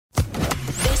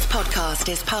podcast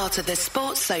is part of the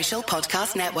Sports Social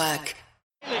Podcast Network.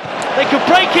 They could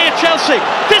break here, Chelsea.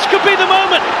 This could be the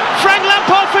moment. Frank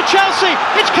Lampard for Chelsea.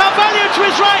 It's Carvalho to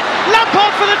his right.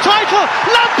 Lampard for the title.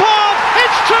 Lampard!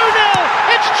 It's 2-0.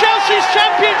 It's Chelsea's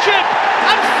championship.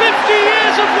 And 50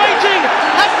 years of waiting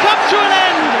have come to an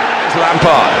end. It's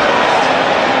Lampard.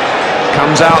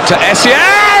 Comes out to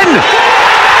Essien!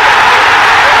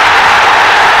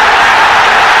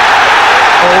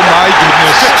 Oh my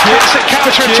goodness. Classic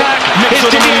counter-attack. It's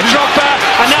Didier Drogba.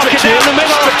 And now get down the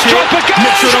middle. Drogba goes.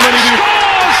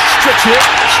 Scores!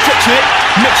 Stretch it.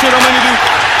 Make sure I'm going to do.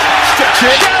 Stretch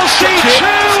it. Chelsea 2,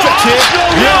 Arsenal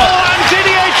 0. And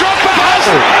Didier Drogba has.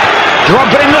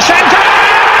 Drogba in the centre.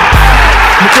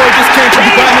 McCoy just came from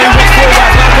the guy named West Forward.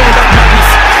 Now going back madness.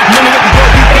 None of it can go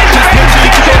be practice. Make sure you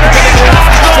can get it all.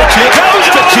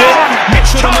 Stretch it. Make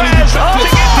sure I'm going to do practice.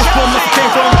 This one must have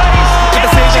came from. If I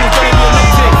say that it's very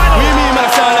realistic. What do you mean, man? I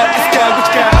sound like this guy,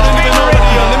 which guy? I don't even know what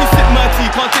he on. Let me sip my tea.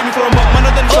 Can't take me for a month. Man,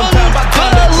 I've done some time. Back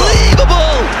time.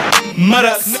 Unbelievable!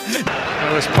 Maras.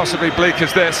 Well, as possibly bleak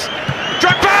as this.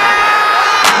 Drogba!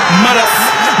 Maras.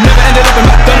 Never ended up in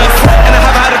McDonald's. And I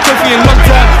haven't had a trophy in a long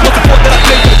time. Not the fault that I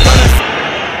played for the Gunners.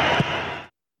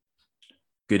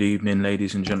 Good evening,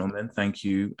 ladies and gentlemen. Thank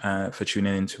you for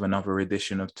tuning in to another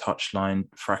edition of Touchline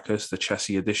Fracas, the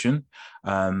Chessy edition.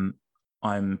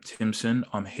 I'm Timson.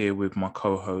 I'm here with my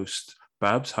co-host,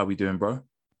 Babs. How we doing, bro?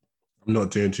 I'm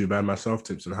not doing too bad myself,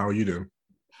 Timson. How are you doing?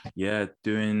 Yeah,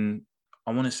 doing,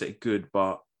 I want to say good,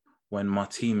 but when my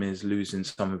team is losing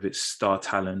some of its star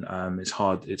talent, it's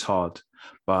hard.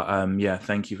 But yeah,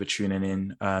 thank you for tuning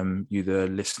in, you the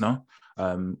listener.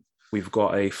 We've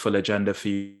got a full agenda for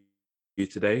you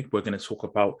today. We're going to talk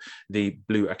about the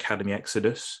Blue Academy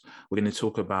Exodus. We're going to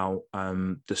talk about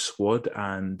the squad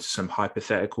and some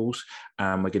hypotheticals.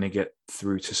 We're going to get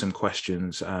through to some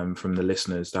questions from the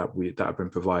listeners that have been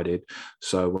provided.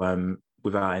 So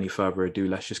without any further ado,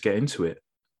 let's just get into it.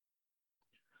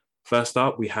 First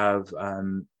up, we have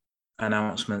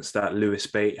announcements that Lewis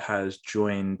Bate has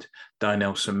joined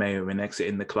Darnell Semedo in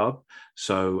exiting the club.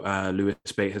 So Lewis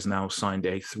Bate has now signed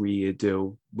a 3-year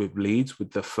deal with Leeds,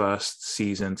 with the first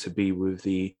season to be with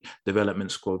the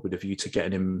development squad, with a view to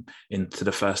getting him into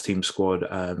the first team squad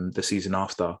the season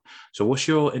after. So what's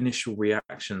your initial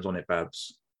reactions on it,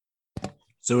 Babs?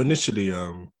 So initially,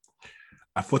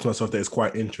 I thought to myself that it's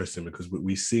quite interesting because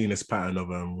we've seen this pattern of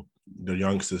the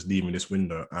youngsters leaving this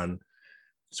window. And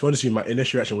so honestly, my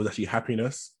initial reaction was actually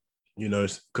happiness, you know,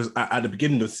 because at the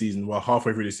beginning of the season, well,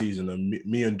 halfway through the season,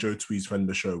 me and Joe Tweed's friend of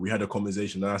the show, we had a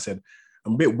conversation and I said,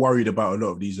 I'm a bit worried about a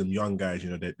lot of these young guys, you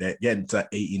know, they're getting to that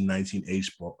 18, 19 age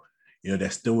spot. You know, they're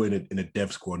still in a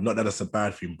dev squad. Not that that's a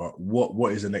bad thing, but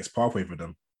what is the next pathway for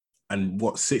them? And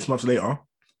 6 months later,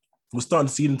 we're starting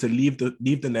to see them to leave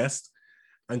the nest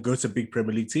and go to big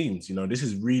Premier League teams. You know, this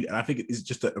is really, I think it's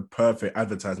just a perfect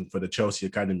advertisement for the Chelsea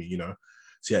Academy, you know.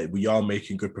 So yeah, we are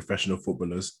making good professional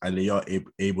footballers and they are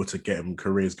able to get them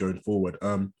careers going forward.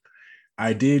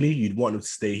 Ideally, you'd want them to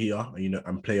stay here, you know,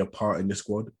 and play a part in the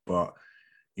squad. But,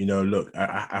 you know, look,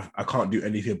 I can't do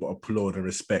anything but applaud and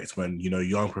respect when, you know,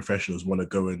 young professionals want to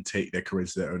go and take their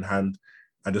careers to their own hand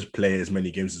and just play as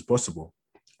many games as possible.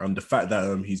 And the fact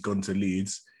that he's gone to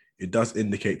Leeds, it does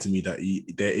indicate to me that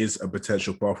there is a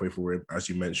potential pathway for him, as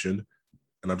you mentioned.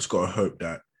 And I've just got to hope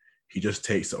that he just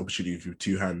takes the opportunity with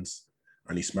 2 hands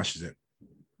and he smashes it.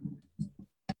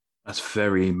 That's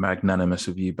very magnanimous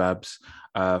of you, Babs.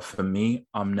 For me,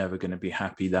 I'm never going to be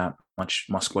happy that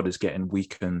my squad is getting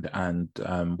weakened and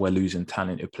we're losing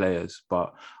talented players.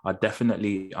 But I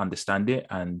definitely understand it.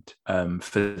 And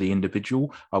for the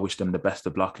individual, I wish them the best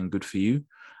of luck and good for you.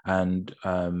 And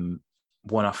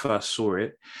when I first saw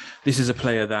it, this is a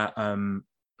player that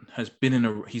he's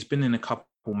been in a couple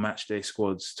match day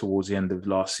squads towards the end of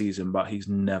last season, but he's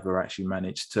never actually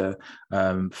managed to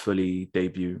fully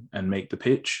debut and make the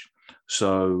pitch.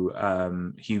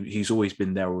 So he's always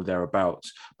been there or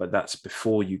thereabouts, but that's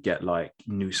before you get like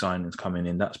new signings coming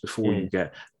in. That's before you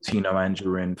get Tino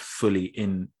Anjorin fully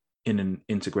in and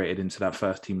integrated into that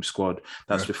first team squad.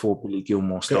 That's before Billy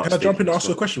Gilmore starts. Can I jump in and ask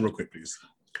you a question real quick, please?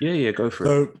 Yeah, go for it.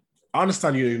 So I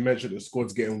understand you mentioned the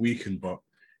squad's getting weakened, but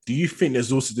do you think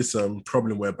there's also this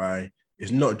problem whereby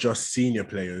it's not just senior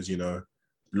players, you know,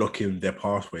 blocking their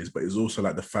pathways, but it's also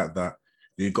like the fact that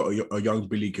you've got a young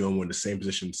Billy Gilmore in the same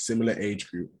position, similar age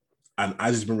group, and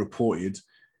as has been reported,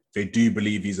 they do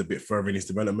believe he's a bit further in his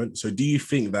development. So do you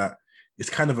think that it's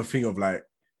kind of a thing of like,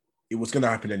 it was going to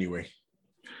happen anyway?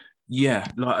 Yeah,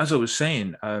 like as I was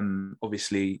saying,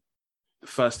 obviously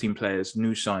first team players,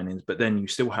 new signings, but then you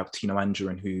still have Tino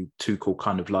Anjorin, who Tuchel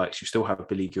kind of likes. You still have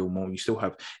Billy Gilmore. You still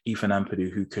have Ethan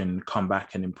Ampadu, who can come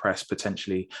back and impress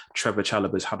potentially. Trevor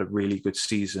Chalobah's had a really good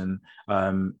season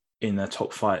in the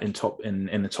top five in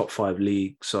the top 5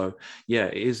 league. So yeah,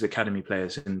 it is the academy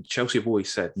players, and Chelsea have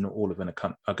always said not all of them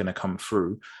are going to come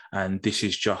through, and this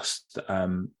is just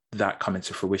that coming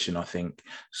to fruition, I think.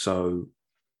 So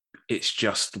it's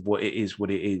just what it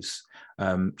is.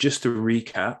 Just to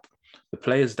recap, the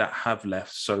players that have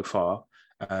left so far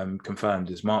confirmed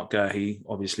is Mark Gurhey,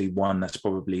 obviously one that's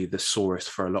probably the sorest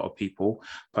for a lot of people.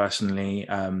 Personally,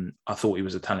 I thought he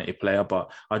was a talented player,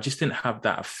 but I just didn't have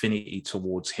that affinity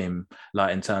towards him,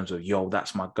 like in terms of,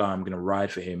 that's my guy, I'm going to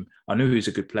ride for him. I knew he was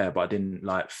a good player, but I didn't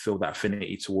like feel that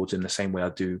affinity towards him the same way I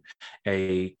do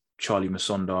a Charlie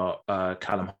Musonda,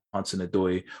 Callum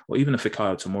Hudson-Odoi, or even a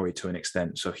Fikayo Tomori to an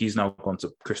extent. So he's now gone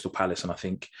to Crystal Palace, and I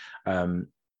think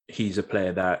he's a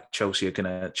player that Chelsea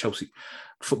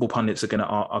football pundits are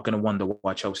gonna wonder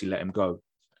why Chelsea let him go.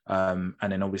 And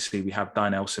then obviously we have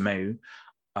Daniel Semedo.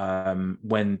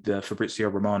 When the Fabrizio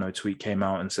Romano tweet came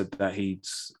out and said that he'd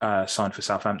signed for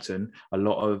Southampton, a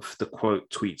lot of the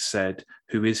quote tweets said,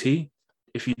 "Who is he?"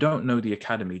 If you don't know the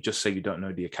academy, just say you don't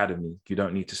know the academy. You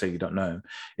don't need to say you don't know him.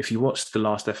 If you watched the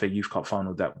last FA Youth Cup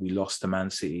final that we lost to Man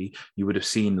City, you would have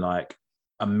seen like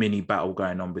a mini battle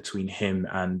going on between him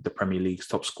and the Premier League's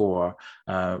top scorer,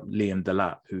 Liam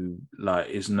Delap, who like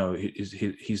he's no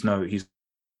easy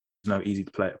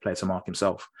player to mark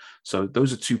himself. So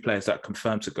those are 2 players that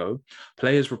confirmed to go.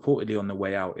 Players reportedly on the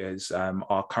way out is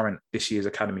our current this year's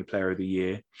Academy Player of the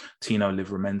Year, Tino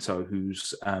Livramento,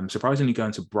 who's surprisingly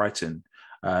going to Brighton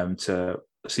to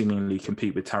seemingly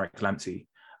compete with Tariq Lamptey.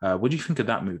 What do you think of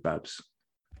that move, Babs?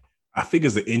 I think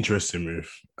it's an interesting move.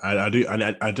 I do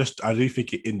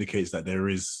think it indicates that there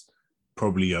is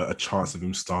probably a chance of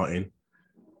him starting.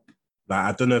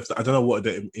 Like I don't know what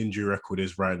the injury record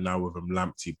is right now with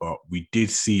Lamptey, but we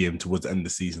did see him towards the end of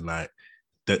the season. Like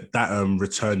that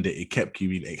return that it kept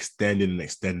being extended.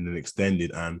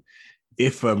 And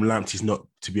if Lamptey's not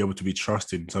to be able to be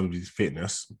trusted in terms of his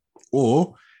fitness,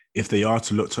 or if they are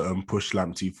to look to push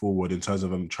Lamptey forward in terms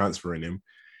of transferring him,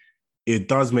 it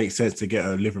does make sense to get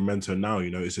a Livramento now.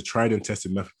 It's a tried and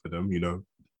tested method for them.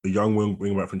 A young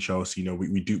wing back from Chelsea.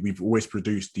 We've always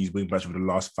produced these wing backs for the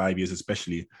last 5 years,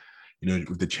 especially,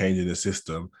 with the change in the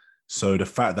system. So the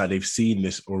fact that they've seen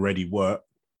this already work,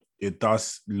 it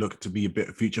does look to be a bit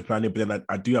of future planning. But then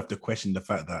I do have to question the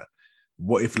fact that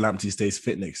what if Lamptey stays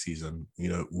fit next season?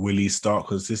 Will he start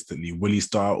consistently? Will he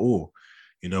start at all?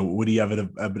 Would he have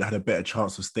had a better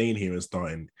chance of staying here and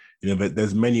starting? But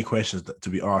there's many questions to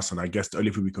be asked, and I guess the only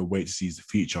thing we can wait to see is the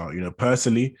future.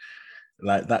 Personally,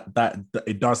 like that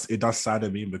it does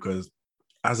sadden me because,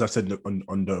 as I've said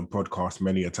on the podcast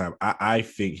many a time, I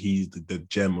think he's the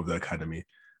gem of the academy.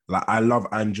 Like I love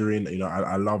Anjorin,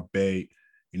 I love Bay,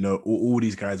 all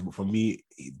these guys, but for me,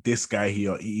 this guy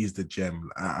here, he is the gem.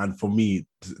 And for me,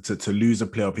 to lose a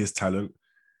player of his talent,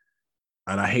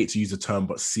 and I hate to use the term,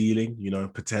 but ceiling,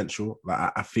 potential,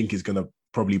 like I think is going to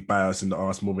probably bite us in the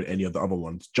arse more than any of the other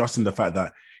ones, just in the fact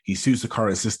that he suits the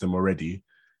current system already.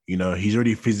 He's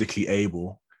already physically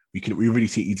able. We really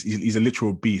see he's a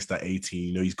literal beast at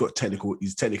 18.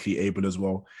 He's technically able as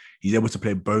well. He's able to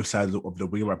play both sides of the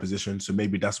wing back position. So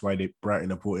maybe that's why Brighton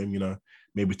have brought him,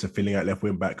 maybe to filling out left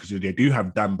wing back, because they do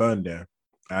have Dan Burn there.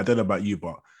 I don't know about you,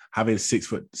 but having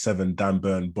 6'7" Dan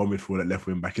Burn bombing forward at left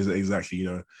wing back isn't exactly,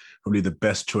 probably the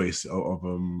best choice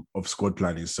of squad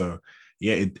planning. So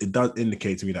yeah, it does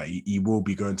indicate to me that he will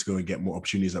be going to go and get more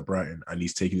opportunities at Brighton, and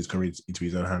he's taking his career into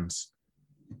his own hands.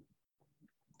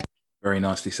 Very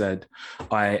nicely said.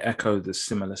 I echo the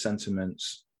similar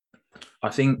sentiments. I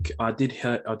think I did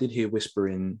hear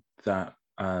whispering that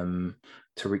Tariq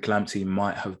Lamptey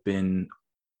might have been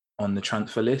on the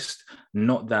transfer list.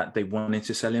 Not that they wanted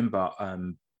to sell him, but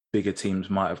bigger teams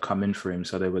might have come in for him,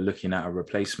 so they were looking at a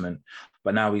replacement.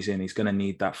 But now he's in. He's going to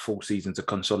need that full season to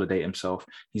consolidate himself.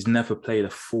 He's never played a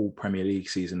full Premier League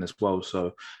season as well.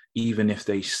 So even if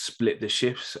they split the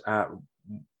shifts at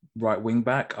right wing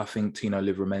back, I think Tino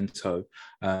Livramento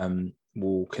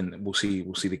we'll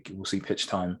see pitch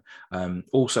time.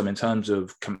 Also, in terms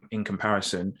of in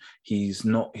comparison, he's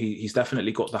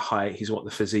definitely got the height, he's got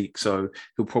the physique, so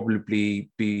he'll probably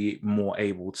be more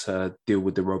able to deal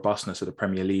with the robustness of the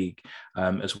Premier League,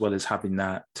 as well as having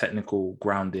that technical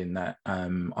grounding that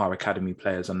our academy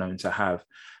players are known to have.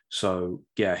 So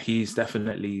yeah, he's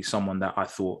definitely someone that I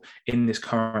thought in this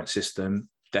current system.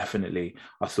 Definitely,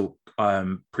 I thought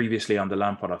previously under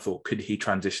Lampard, I thought could he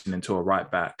transition into a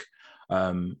right back?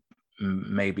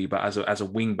 Maybe, but as a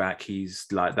wing back, he's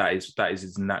like that is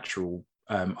his natural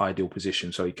ideal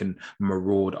position, so he can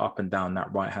maraud up and down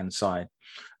that right hand side.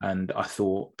 And I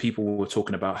thought people were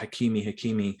talking about Hakimi.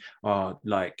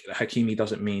 Hakimi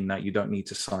doesn't mean that you don't need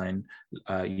to sign.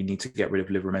 You need to get rid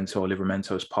of Livramento.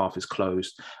 Livramento's path is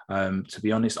closed. To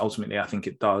be honest, ultimately, I think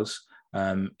it does.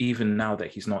 Even now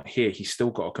that he's not here, he's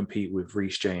still got to compete with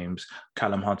Reece James,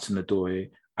 Callum Hudson-Odoi,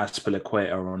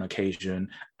 Azpilicueta on occasion,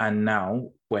 and now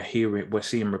we're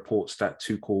seeing reports that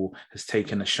Tuchel has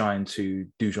taken a shine to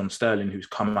Dujon Sterling, who's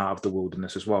come out of the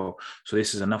wilderness as well. So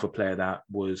this is another player that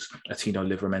was a Tino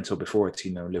Livramento before a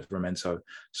Tino Livramento.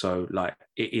 So like,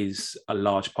 it is a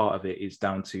large part of it is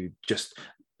down to just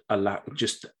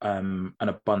an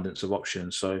abundance of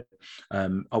options. So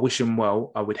I wish him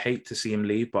well. I would hate to see him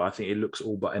leave, but I think it looks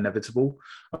all but inevitable,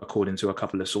 according to a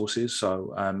couple of sources.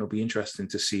 So it'll be interesting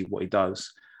to see what he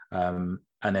does. And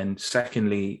then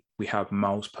secondly, we have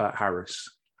Miles Peart-Harris.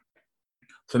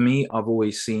 For me, I've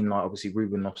always seen, like, obviously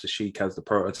Ruben Loftus-Cheek as the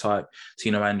prototype,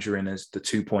 Tino Anjorin as the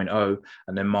 2.0,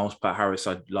 and then Miles Peart-Harris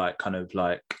I'd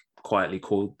quietly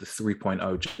called the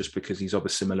 3.0, just because he's of a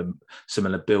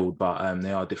similar build, but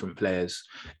they are different players.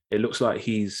 It looks like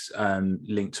he's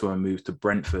linked to a move to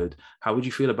Brentford. How would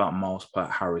you feel about Miles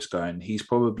Peart-Harris going? He's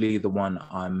probably the one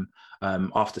I'm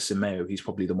after Semedo, he's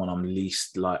probably the one I'm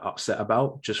least upset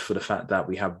about, just for the fact that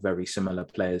we have very similar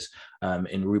players.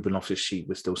 In Ruben Loftus-Cheek,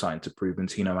 we're still starting to prove, and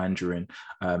Tino Anjorin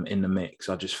in the mix.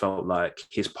 I just felt like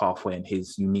his pathway and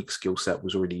his unique skill set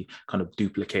was already kind of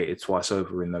duplicated twice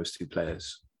over in those two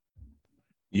players.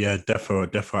 Yeah,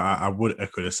 definitely. I would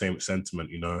echo the same sentiment.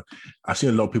 You know, I've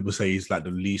seen a lot of people say he's like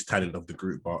the least talent of the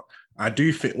group, but I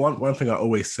do think one thing I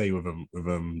always say with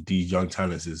these young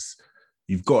talents is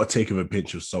you've got to take it with a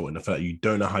pinch of salt in the fact that you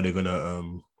don't know how they're gonna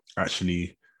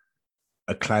actually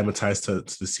acclimatize to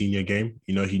the senior game.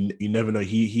 You know, you never know.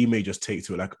 He may just take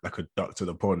to it like a duck to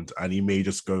the pond, and he may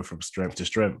just go from strength to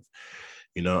strength.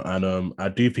 You know, and I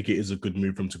do think it is a good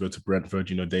move for him to go to Brentford.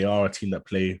 You know, they are a team that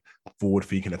play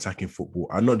forward-thinking, attacking football,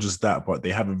 and not just that, but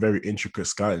they have a very intricate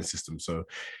scouting system. So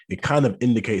it kind of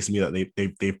indicates to me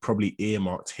that they've probably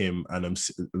earmarked him and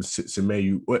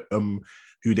Semedo,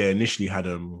 who they initially had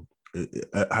who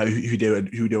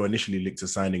they were initially linked to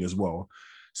signing as well.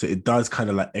 So it does kind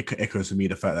of like echo to me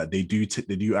the fact that they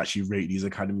do actually rate these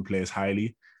academy players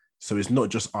highly. So it's not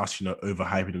just us, you know,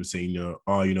 overhyping them, saying,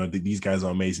 these guys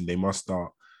are amazing, they must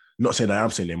start. Not saying that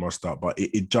I'm saying they must start, but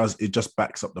it just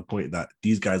backs up the point that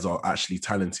these guys are actually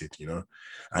talented, you know.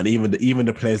 And even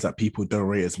the players that people don't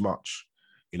rate as much,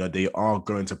 you know, they are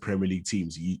going to Premier League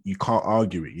teams. You can't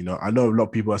argue it, you know. I know a lot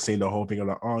of people are saying the whole thing of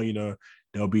like,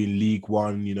 they'll be in League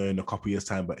One, you know, in a couple of years'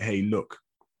 time. But hey, look,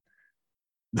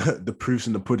 the proof's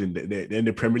in the pudding. They're in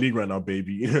the Premier League right now,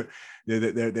 baby. You know,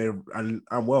 they're and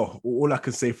well, all I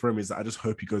can say for him is that I just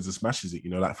hope he goes and smashes it.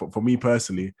 You know, like for me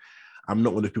personally, I'm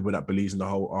not one of the people that believes in the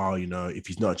whole, if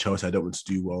he's not at Chelsea, I don't want to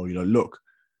do well. You know, look,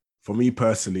 for me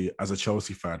personally, as a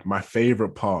Chelsea fan, my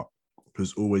favorite part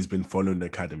has always been following the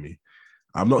academy.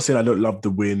 I'm not saying I don't love the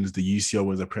wins, the UCL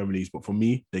wins, the Premier Leagues, but for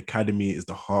me, the academy is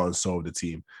the heart and soul of the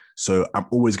team. So I'm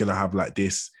always going to have like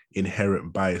this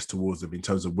inherent bias towards them in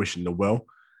terms of wishing them well.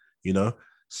 You know,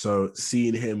 so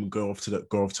seeing him go off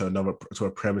to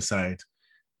a Premier side,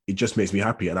 it just makes me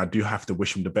happy, and I do have to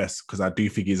wish him the best because I do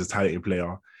think he's a talented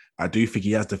player. I do think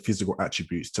he has the physical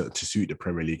attributes to suit the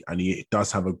Premier League, and he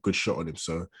does have a good shot on him.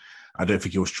 So I don't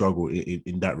think he'll struggle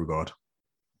in that regard.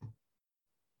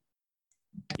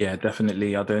 Yeah,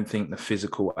 definitely. I don't think the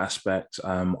physical aspect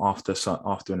after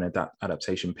an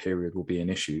adaptation period will be an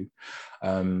issue.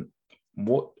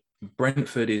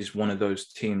 Brentford is one of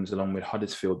those teams, along with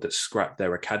Huddersfield, that scrapped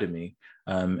their academy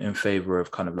in favour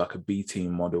of kind of like a B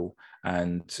team model.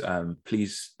 And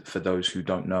please, for those who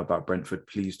don't know about Brentford,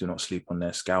 please do not sleep on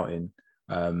their scouting.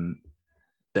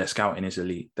 Their scouting is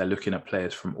elite. They're looking at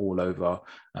players from all over.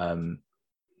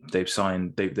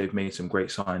 They've made some great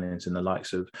signings in the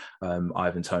likes of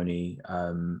Ivan Toney.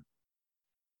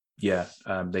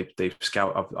 They've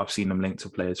scouted. I've seen them linked to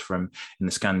players from in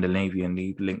the Scandinavian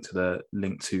League, linked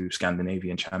to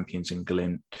Scandinavian champions in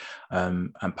Glint,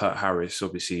 and Peart-Harris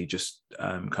obviously just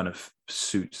kind of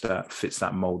fits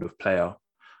that mold of player.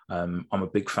 I'm a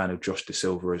big fan of Josh Da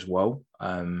Silva as well,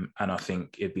 and I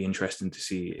think it'd be interesting to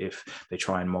see if they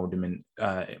try and mold him in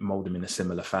a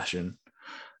similar fashion.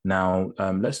 Now,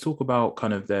 let's talk about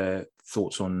kind of their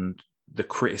thoughts on the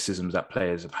criticisms that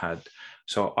players have had.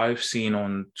 So I've seen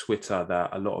on Twitter that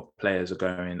a lot of players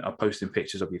are posting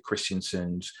pictures of your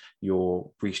Christiansens, your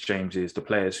Reece Jameses, the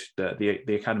players,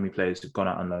 the academy players who've gone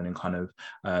out on loan and kind of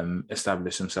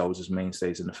established themselves as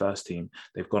mainstays in the first team.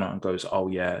 They've gone out and goes, oh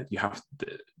yeah, you have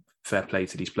to, fair play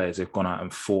to these players. They've gone out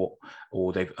and fought,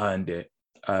 or they've earned it.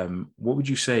 What would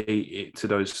you say to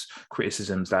those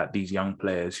criticisms that these young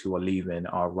players who are leaving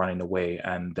are running away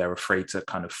and they're afraid to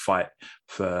kind of fight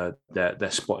for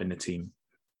their spot in the team?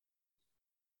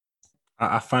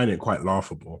 I find it quite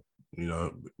laughable,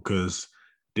 because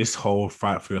this whole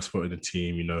fight for your spot in the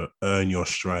team, earn your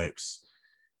stripes,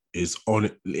 is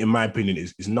in my opinion,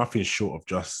 is nothing short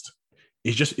of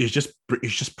it's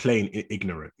just plain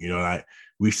ignorant. Like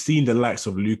we've seen the likes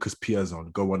of Lucas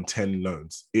Piazon go on 10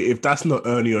 loans. If that's not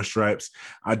earning your stripes,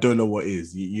 I don't know what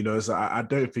is. So I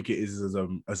don't think it is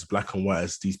as black and white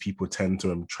as these people tend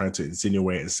to trying to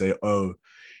insinuate and say, oh,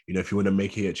 if you want to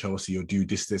make it at Chelsea, you'll do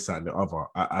this, that, and the other,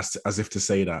 as if to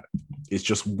say that it's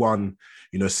just one,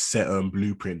 set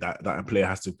blueprint that a player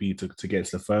has to be to get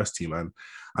into the first team. And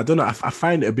I don't know, I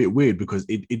find it a bit weird because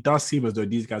it does seem as though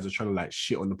these guys are trying to like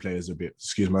shit on the players a bit,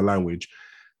 excuse my language.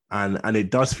 And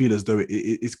it does feel as though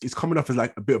it's coming off as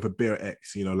like a bit of a beer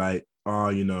X, like,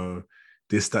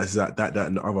 this, that,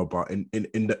 and the other. But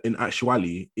in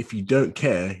actuality, if you don't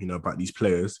care, about these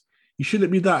players, you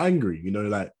shouldn't be that angry,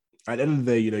 like, at the end of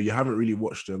the day, you haven't really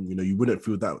watched them. You wouldn't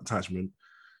feel that attachment.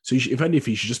 So if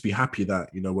anything, you should just be happy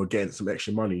that we're getting some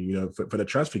extra money, for the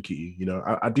transfer key.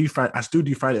 I still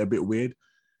do find it a bit weird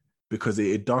because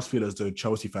it does feel as though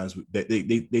Chelsea fans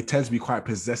they tend to be quite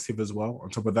possessive as well.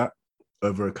 On top of that,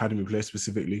 over academy players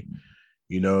specifically,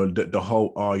 the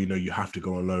whole you have to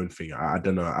go on loan thing. I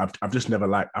don't know.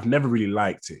 I've never really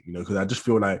liked it, because I just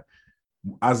feel like,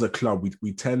 as a club,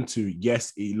 we tend to,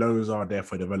 yes, loans are there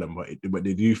for development, but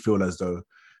they do feel as though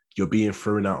you're being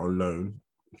thrown out on loan,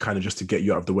 kind of just to get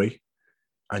you out of the way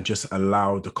and just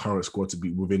allow the current squad to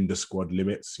be within the squad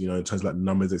limits, in terms of like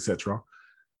numbers, etc.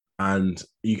 And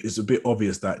it's a bit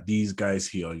obvious that these guys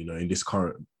here, in this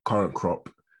current crop,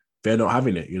 they're not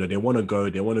having it. They want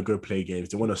to go play games,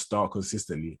 they want to start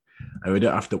consistently, and they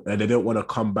don't want to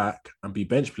come back and be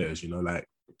bench players. Like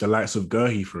the likes of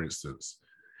Gurhey, for instance.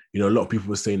 A lot of people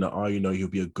were saying that, he'll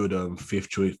be a good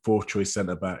fourth choice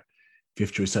centre back.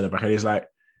 And it's like,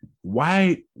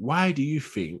 why do you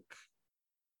think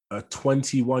a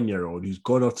 21-year-old who's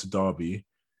gone off to Derby,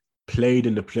 played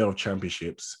in the playoff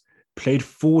championships, played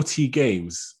 40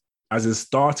 games, as in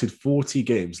started 40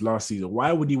 games last season,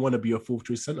 why would he want to be a fourth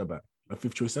choice centre back, a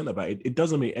fifth choice centre back? It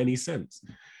doesn't make any sense.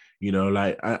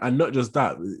 And not just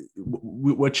that,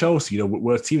 we're Chelsea,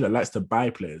 we're a team that likes to buy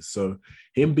players. So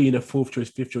him being a fourth choice,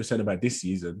 fifth choice centre back this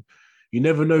season, you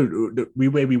never know. We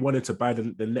wanted to buy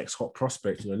the next hot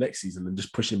prospect, next season, and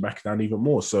just push him back down even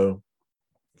more. So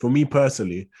for me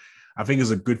personally, I think it's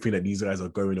a good thing that these guys are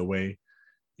going away.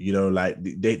 Like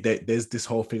there's this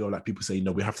whole thing of like people say,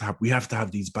 we have to have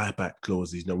these buyback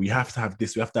clauses. We have to have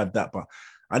this, we have to have that. But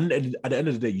at the end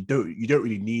of the day, you don't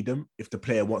really need them if the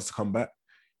player wants to come back.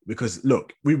 Because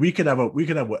look, we can have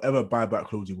whatever buyback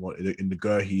clause you want in the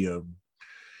Gurhey's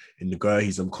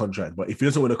contract, but if he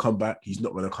doesn't want to come back, he's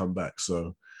not going to come back.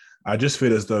 So I just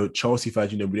feel as though Chelsea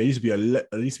fans, there needs to be a lot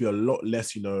less, a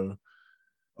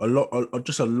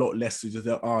lot less.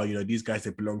 These guys,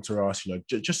 they belong to us.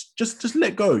 Just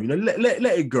let go.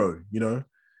 Let it go.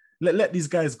 Let these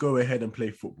guys go ahead and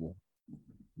play football.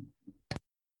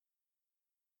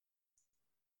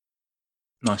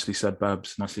 Nicely said,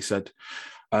 Babs. Nicely said.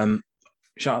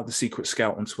 Shout out the Secret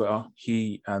Scout on Twitter.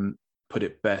 He put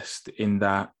it best in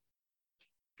that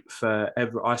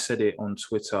I said it on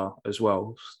Twitter as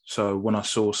well. So when I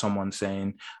saw someone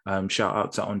saying, shout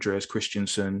out to Andreas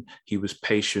Christensen, he was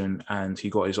patient and he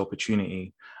got his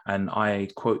opportunity. And I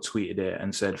quote tweeted it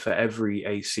and said, for every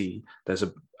AC, there's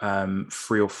a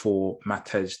 3 or 4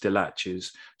 Matej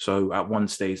Delaches. So at one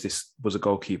stage, this was a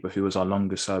goalkeeper who was our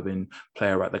longest serving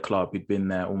player at the club. He'd been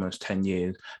there almost 10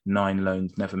 years, 9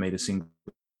 loans, never made a single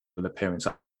appearance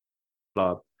at the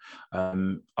club.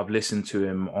 I've listened to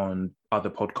him on other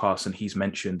podcasts and he's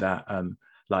mentioned that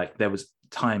like there was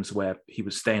times where he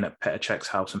was staying at Petr Cech's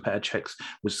house and Petr Cech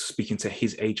was speaking to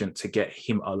his agent to get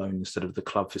him a loan instead of the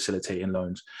club facilitating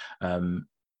loans.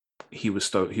 He was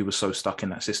so stuck in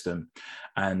that system.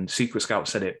 And Secret Scout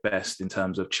said it best in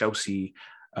terms of Chelsea,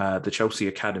 the Chelsea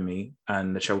academy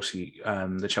and the Chelsea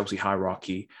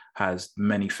hierarchy has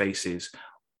many faces.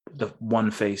 The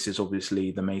one face is obviously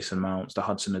the Mason Mounts, the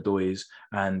Hudson-Odois,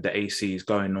 and the ACs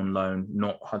going on loan,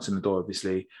 not Hudson-Odoi,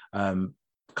 obviously,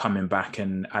 coming back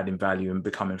and adding value and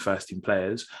becoming first-team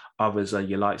players. Others are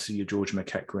your likes of your George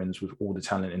McEachran's with all the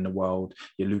talent in the world,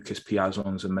 your Lucas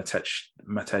Piazons and Matej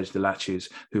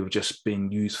Delaches, who have just been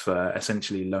used for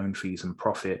essentially loan fees and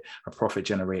a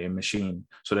profit-generating machine.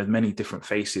 So there's many different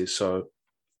faces. So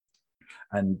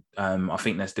And I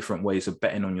think there's different ways of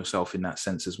betting on yourself in that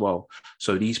sense as well.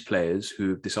 So these players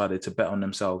who've decided to bet on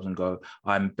themselves and go,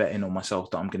 I'm betting on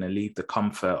myself that I'm going to leave the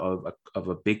comfort of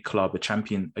a big club,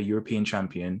 a European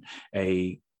champion,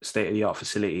 a state-of-the-art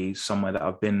facility, somewhere that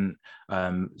I've been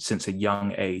since a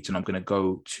young age, and I'm going to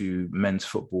go to men's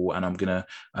football, and I'm going to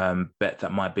bet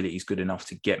that my ability is good enough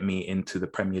to get me into the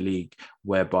Premier League,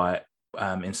 whereby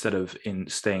instead of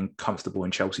staying comfortable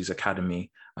in Chelsea's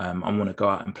academy, I want to go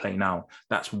out and play now.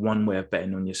 That's one way of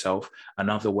betting on yourself.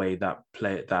 Another way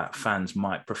that fans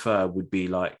might prefer would be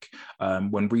like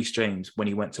when Reece James, when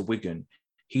he went to Wigan,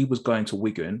 he was going to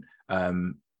Wigan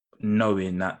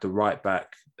knowing that the right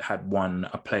back had won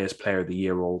a Players' Player of the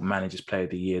Year or Managers' Player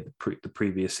of the Year the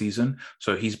previous season.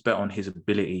 So he's bet on his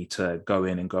ability to go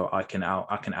in and go, I can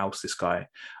oust this guy.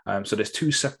 So there's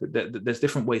there's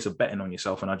different ways of betting on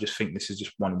yourself. And I just think this is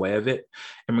just one way of it.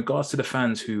 In regards to the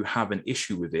fans who have an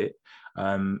issue with it,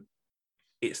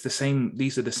 it's the same.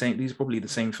 These are probably the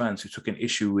same fans who took an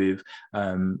issue with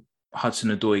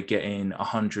Hudson-Odoi getting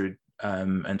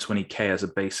 120k as a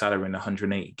base salary and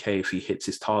 180k if he hits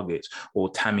his targets,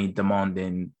 or Tammy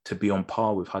demanding to be on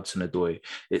par with Hudson-Odoi.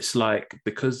 It's like,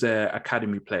 because they're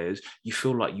academy players, you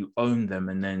feel like you own them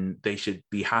and then they should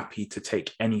be happy to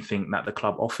take anything that the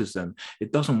club offers them.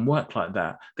 It doesn't work like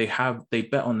that. They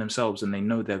bet on themselves and they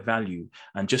know their value.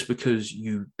 And just because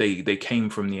they came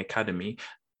from the academy,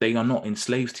 they are not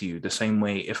enslaved to you. The same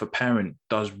way, if a parent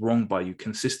does wrong by you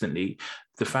consistently,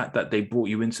 the fact that they brought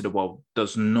you into the world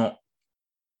does not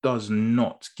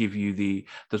give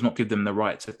them the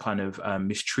right to kind of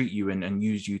mistreat you and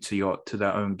use you to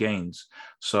their own gains.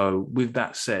 So with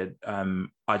that said,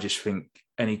 I just think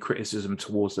any criticism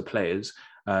towards the players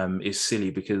is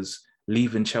silly, because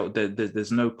leaving Chelsea,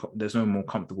 there's no more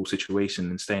comfortable situation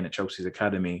than staying at Chelsea's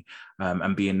academy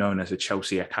and being known as a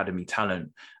Chelsea academy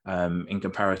talent, in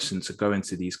comparison to going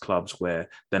to these clubs where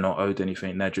they're not owed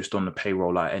anything. They're just on the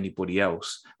payroll like anybody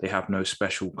else. They have no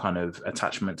special kind of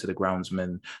attachment to the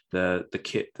groundsmen, the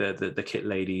kit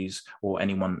ladies, or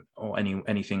anyone or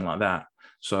anything like that.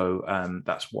 So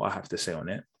that's what I have to say on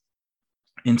it.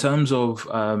 In terms of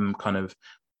kind of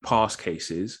past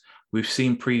cases, we've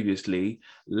seen previously,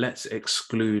 let's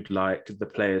exclude like the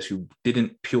players who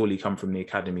didn't purely come from the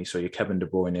academy. So your Kevin De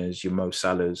Bruyne's, your Mo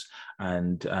Salah's,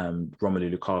 and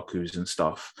Romelu Lukaku's and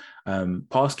stuff.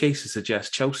 Past cases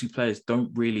suggest Chelsea players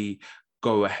don't really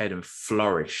go ahead and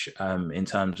flourish in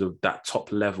terms of that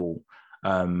top level,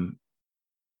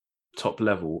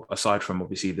 aside from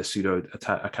obviously the pseudo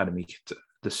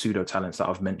talents that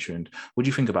I've mentioned. What do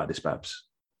you think about this, Babs?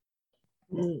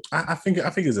 I think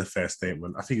it's a fair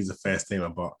statement.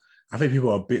 But I think people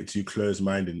are a bit too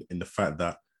close-minded in the fact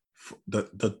that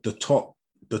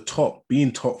the top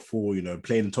being top four,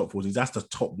 playing in top four, that's the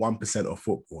top 1% of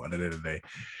football at the end of the day.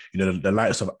 The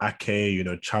likes of Ake,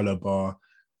 Chalobah,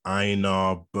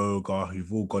 Aina, Boga,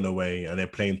 who've all gone away and they're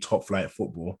playing top flight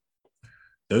football.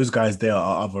 Those guys there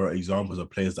are other examples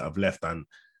of players that have left. And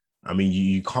I mean,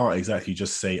 you can't exactly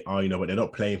just say, but they're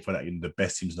not playing for the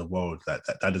best teams in the world. That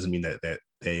doesn't mean that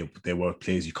they were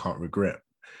players you can't regret.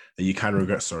 That you can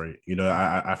regret, sorry.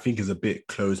 I think it's a bit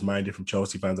close-minded from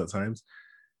Chelsea fans at times,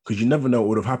 because you never know what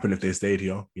would have happened if they stayed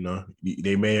here.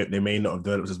 They may not have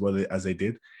developed as well as they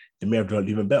did. They may have developed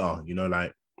even better.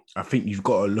 I think you've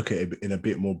got to look at it in a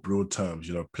bit more broad terms.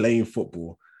 Playing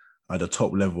football at the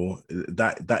top level,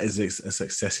 that is a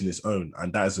success in its own,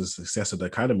 and that is a success of the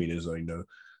academy in its own.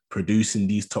 Producing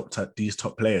these top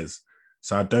players.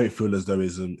 So I don't feel as though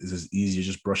it's as easy as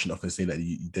just brushing off and saying that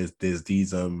there's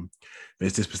this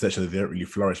perception that they don't really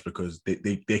flourish, because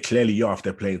they clearly are if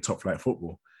they're playing top flight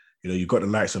football. You've got the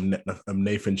likes of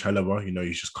Nathan Chalobah.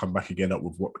 He's just come back again up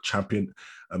with captain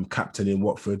in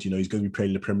Watford. He's going to be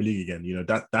playing in the Premier League again.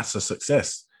 That's a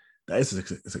success. That is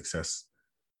a success.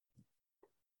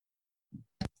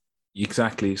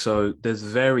 Exactly. So there's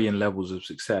varying levels of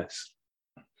success.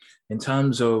 In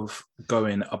terms of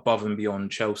going above and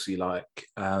beyond Chelsea, like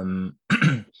to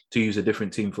use a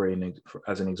different team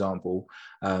as an example,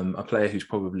 a player who's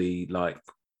probably like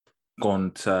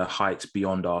gone to heights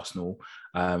beyond Arsenal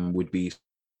would be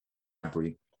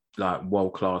Sabri, like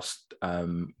world class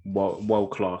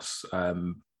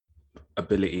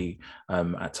ability.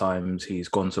 At times he's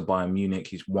gone to Bayern Munich,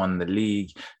 he's won the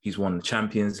league, he's won the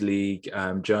Champions League,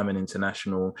 German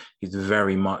international. He's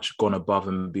very much gone above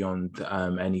and beyond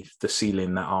the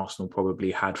ceiling that Arsenal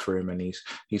probably had for him, and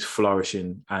he's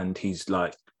flourishing, and he's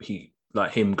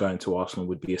him going to Arsenal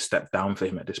would be a step down for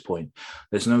him at this point.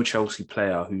 There's no Chelsea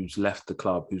player who's left the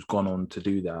club who's gone on to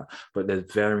do that, but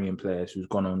there's varying players who's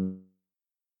gone on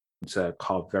to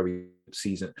carve very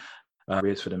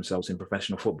careers for themselves in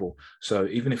professional football. So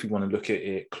even if you want to look at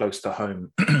it close to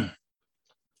home,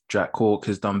 Jack Cork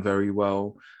has done very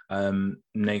well.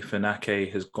 Nathan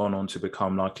Ake has gone on to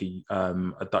become like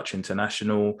a Dutch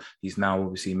international. He's now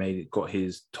obviously got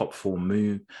his top form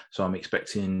move. So I'm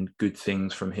expecting good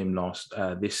things from him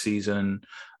this season.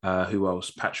 Who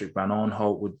else? Patrick Van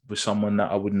Arnholt was someone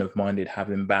that I wouldn't have minded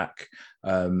having back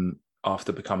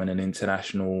after becoming an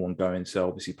international and going to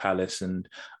obviously Palace and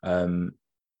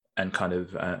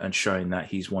showing that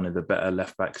he's one of the better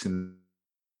left backs in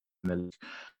the league.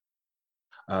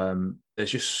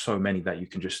 There's just so many that you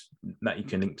can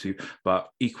link to, but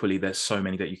equally there's so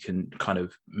many that you can kind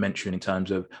of mention in terms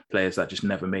of players that just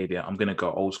never made it. I'm going to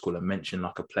go old school and mention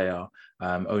like a player.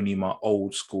 Only my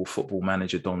old school football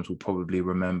manager dons will probably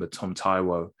remember Tom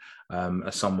Taiwo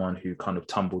as someone who kind of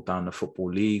tumbled down the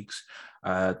football leagues.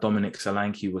 Dominic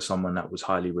Solanke was someone that was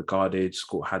highly regarded.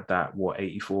 Had that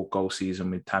 84 goal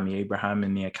season with Tammy Abraham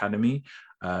in the academy.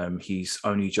 He's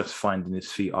only just finding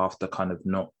his feet after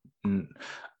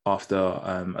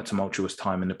a tumultuous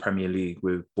time in the Premier League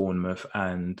with Bournemouth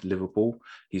and Liverpool.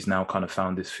 He's now kind of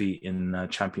found his feet in the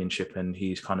Championship and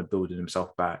he's kind of building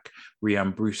himself back.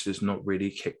 Rhian Brewster's not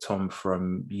really kicked on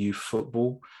from youth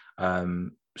football.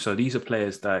 So these are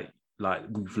players that like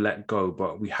we've let go,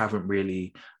 but we haven't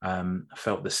really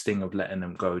felt the sting of letting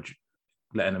them go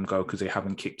because they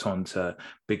haven't kicked on to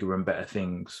bigger and better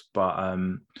things. But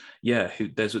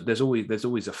there's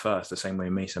always a first, the same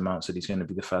way Mason Mount said he's going to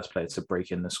be the first player to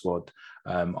break in the squad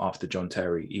after John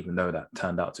Terry, even though that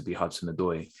turned out to be Hudson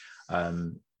Odoi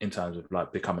in terms of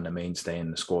like becoming a mainstay in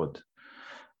the squad.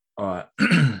 All right,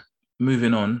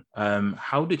 moving on.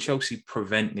 How did Chelsea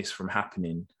prevent this from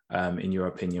happening, in your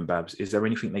opinion, Babs? Is there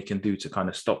anything they can do to kind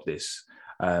of stop this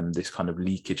kind of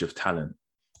leakage of talent?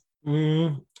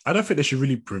 I don't think they should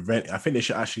really prevent it. I think they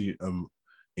should actually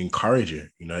encourage it.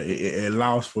 You know, it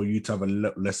allows for you to have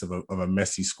less of a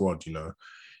messy squad. You know,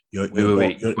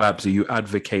 wait, Babs, are you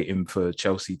advocating for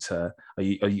Chelsea to? Are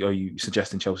you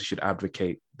suggesting Chelsea should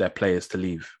advocate their players to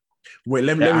leave? Wait,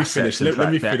 let me finish.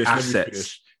 Let me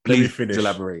finish. Please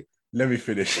elaborate. Let me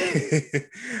finish.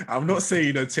 I'm not saying,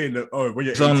 you know, saying that, oh, when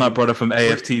you're sound like brother from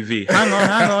AFTV. Hang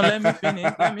on, let me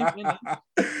finish.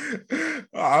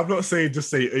 I'm not saying just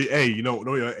say, hey, you know,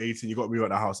 when you're 18, you got to be at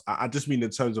the house. I just mean in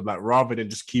terms of like, rather than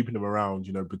just keeping them around,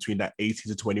 you know, between that 18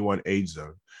 to 21 age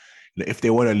zone, you know, if they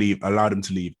want to leave, allow them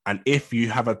to leave. And if you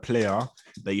have a player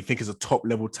that you think is a top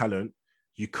level talent,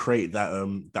 you create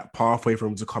that pathway for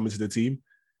him to come into the team.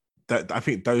 That I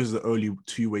think those are the only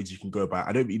two ways you can go about it.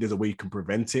 I don't think there's a way you can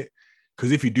prevent it.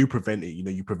 Because if you do prevent it, you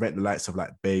know, you prevent the likes of like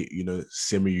Bate, you know,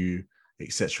 Simu,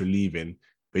 etc. leaving.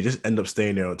 They just end up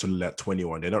staying there until they're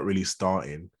 21. They're not really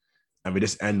starting. And they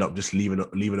just end up just leaving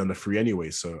on the free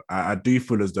anyway. So I do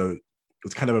feel as though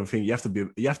it's kind of a thing. You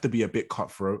have to be a bit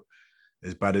cutthroat,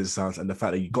 as bad as it sounds. And the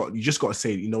fact that you just got to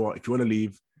say, you know what, if you want to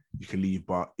leave, you can leave.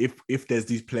 But if there's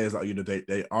these players that, you know,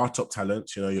 they are top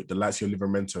talents, you know, the likes of your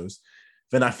Livermentos,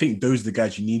 then I think those are the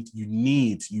guys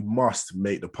you must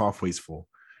make the pathways for,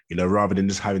 you know, rather than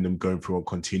just having them going through on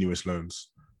continuous loans.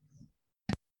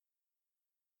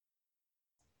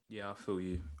 Yeah, I feel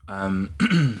you.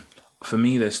 For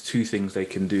me, there's two things they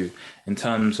can do in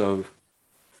terms of,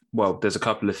 well, there's a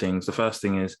couple of things. The first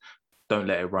thing is don't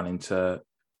let it run into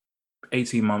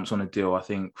 18 months on a deal. I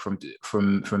think from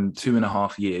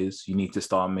 2.5 years, you need to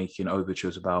start making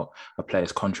overtures about a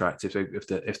player's contract.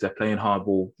 If they're playing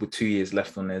hardball with 2 years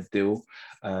left on their deal,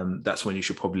 that's when you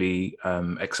should probably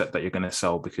accept that you're going to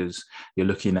sell, because you're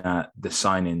looking at the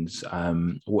signings.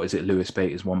 What is it? Lewis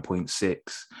Bate is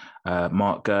 1.6.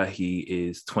 Mark Gurhey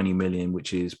is 20 million,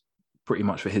 which is pretty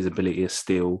much for his ability of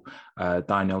steal.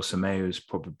 Daniel Semedo is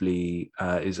probably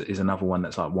is another one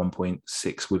that's like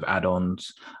 1.6 with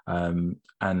add-ons.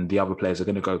 And the other players are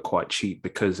going to go quite cheap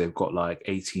because they've got like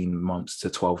 18 months to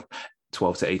 12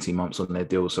 to 18 months on their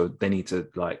deal. So they need to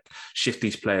like shift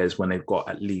these players when they've got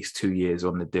at least 2 years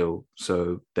on the deal,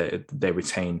 so they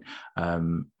retain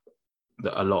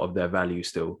a lot of their value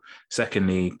still.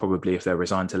 Secondly, probably if they're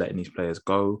resigned to letting these players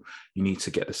go, you need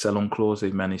to get the sell-on clause.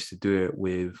 They've managed to do it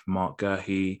with Mark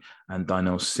Gurhey and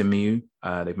Daniel Simiu.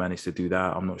 They've managed to do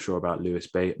that. I'm not sure about Lewis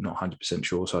Bate. I'm not 100%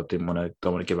 sure, so I don't want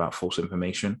to give out false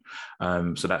information.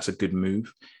 So that's a good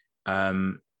move.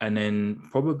 And then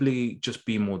probably just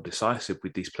be more decisive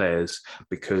with these players,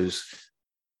 because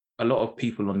a lot of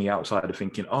people on the outside are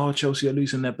thinking, oh, Chelsea are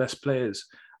losing their best players.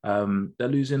 They're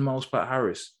losing Miles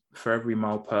Peart-Harris. For every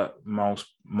Miles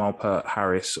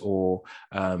Peart-Harris or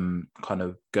kind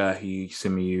of Gurhey,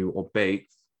 Simiu or Bate,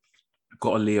 We've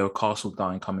got a Leo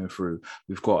Castledine coming through.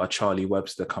 We've got a Charlie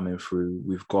Webster coming through.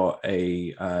 We've got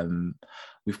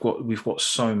we've got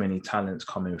so many talents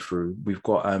coming through. We've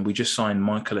got we just signed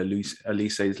Michael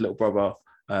Elise's little brother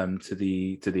to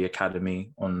the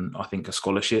academy on, I think, a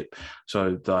scholarship.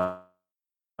 So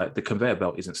the conveyor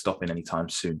belt isn't stopping anytime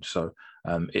soon. So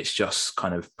it's just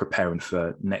kind of preparing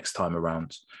for next time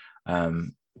around.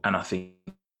 And I think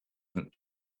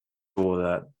for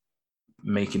that,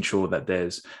 making sure that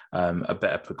there's a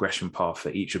better progression path for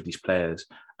each of these players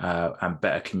and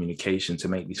better communication to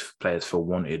make these players feel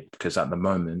wanted. Because at the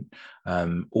moment,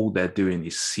 all they're doing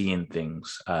is seeing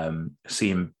things,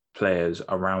 seeing players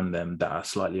around them that are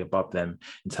slightly above them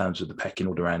in terms of the pecking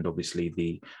order and obviously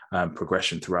the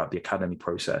progression throughout the academy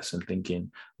process, and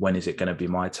thinking, when is it going to be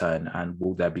my turn, and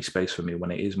will there be space for me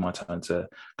when it is my turn to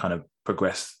kind of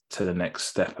progress to the next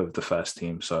step of the first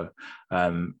team? So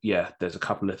there's a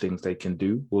couple of things they can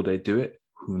do. Will they do it?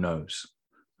 Who knows?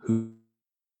 Who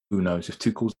knows? If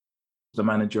Tuchel's the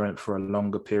manager for a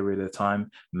longer period of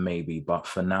time, maybe, but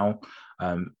for now,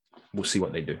 we'll see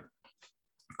what they do.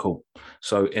 Cool.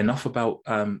 So enough about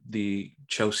the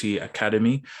Chelsea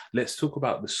Academy. Let's talk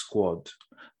about the squad.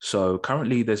 So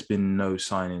currently there's been no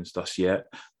signings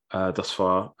thus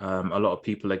far. A lot of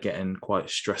people are getting quite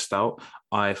stressed out.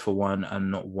 I, for one, am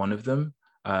not one of them.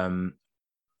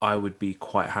 I would be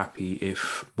quite happy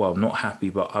not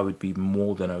happy, but I would be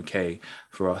more than okay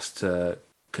for us to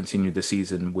continue the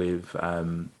season with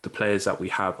the players that we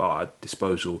have at our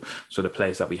disposal. So the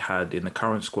players that we had in the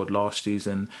current squad last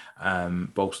season,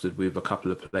 bolstered with a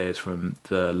couple of players from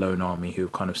the loan army who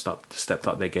have kind of stepped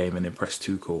up their game and impressed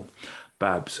Tuchel.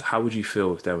 Babs, how would you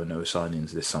feel if there were no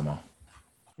signings this summer?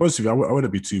 Honestly, I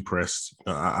wouldn't be too pressed.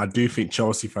 I do think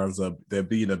Chelsea fans they're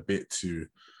being a bit too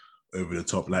over the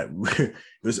top. Like, it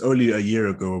was only a year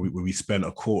ago when we spent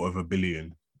 $250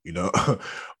 million,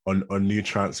 on new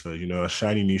transfers, a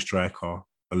shiny new striker,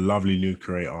 a lovely new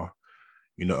creator,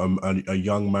 a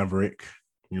young maverick,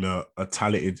 a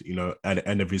talented, at the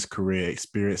end of his career,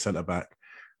 experienced centre-back,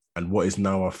 and what is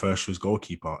now our first choice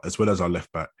goalkeeper, as well as our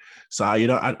left-back. So,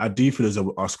 I do feel as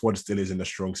though our squad still is in a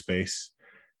strong space.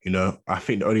 I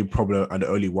think the only problem and the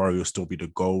only worry will still be the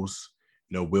goals.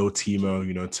 Will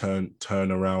Timo,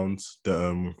 turn around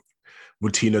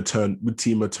would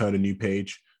Timo turn a new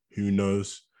page? Who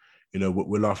knows?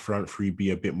 Will our front three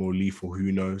be a bit more lethal?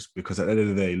 Who knows? Because at the end of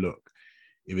the day, look,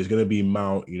 if it's going to be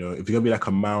Mount, if it's going to be like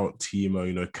a Mount,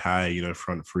 Timo, Kai,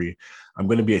 front three, I'm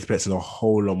going to be expecting a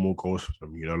whole lot more goals from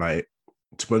them. Like,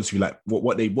 to be honest with you, like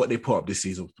what they put up this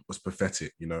season was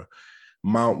pathetic.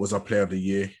 Mount was our player of the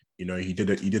year. He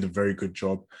did a very good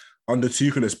job. Under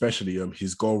Tuchel especially,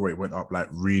 his goal rate went up like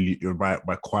really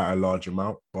by quite a large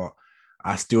amount. But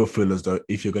I still feel as though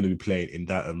if you're going to be playing in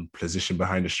that position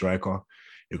behind the striker,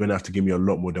 you're going to have to give me a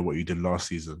lot more than what you did last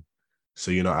season.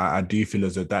 So, I do feel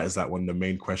as though that is like one of the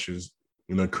main questions,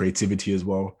 creativity as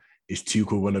well. Is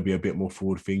Tuchel going to be a bit more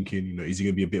forward thinking? Is he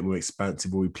going to be a bit more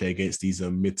expansive when we play against these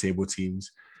mid-table teams?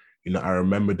 I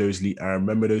remember those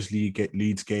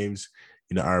Leeds games.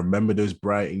 I remember those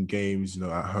Brighton games,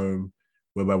 at home,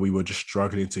 whereby we were just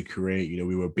struggling to create.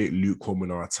 We were a bit lukewarm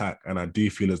in our attack. And I do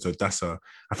feel as though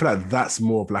I feel like that's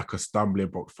more of like a stumbling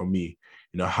block for me,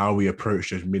 how we approach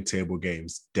those mid-table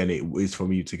games than it is for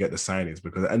me to get the signings.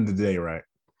 Because at the end of the day, right,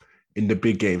 in the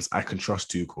big games, I can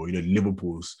trust Tuchel,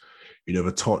 Liverpool's, the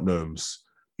Tottenhams,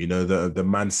 the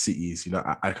Man Cities,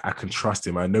 I can trust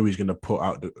him. I know he's going to put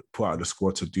out the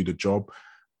squad to do the job.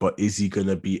 But is he going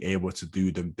to be able to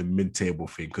do the mid-table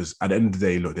thing? Because at the end of the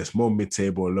day, look, there's more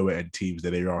mid-table or lower-end teams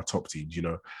than there are top teams,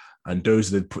 And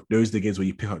those are the games where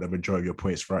you pick up the majority of your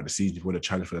points throughout the season if you want to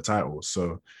challenge for the title.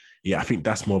 So, yeah, I think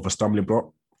that's more of a stumbling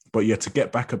block. But, yeah,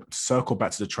 circle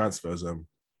back to the transfers.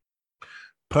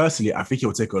 Personally, I think it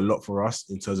will take a lot for us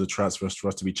in terms of transfers for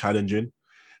us to be challenging,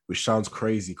 which sounds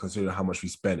crazy considering how much we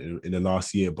spent in the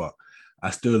last year. But I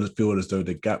still feel as though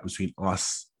the gap between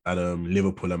us and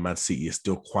Liverpool and Man City is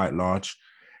still quite large.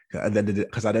 And then,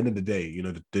 because at the end of the day,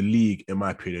 the league, in my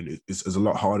opinion, is a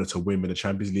lot harder to win than the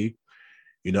Champions League.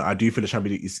 I do feel the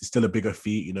Champions League is still a bigger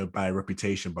feat, by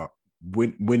reputation, but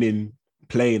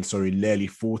playing nearly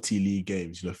 40 league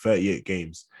games, 38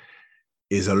 games,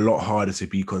 is a lot harder to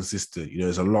be consistent.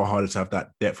 It's a lot harder to have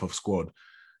that depth of squad.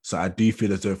 So I do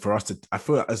feel as though I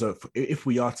feel as though if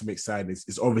we are to make signings,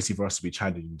 it's obviously for us to be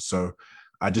challenging. So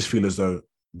I just feel as though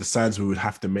the signs we would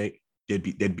have to make,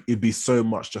 it'd be so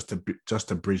much just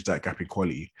to bridge that gap in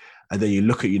quality. And then you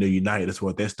look at United as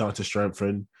well; they're starting to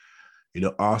strengthen.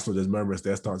 Arsenal, there's members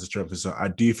they're starting to strengthen. So I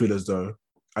do feel as though,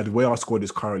 the way our squad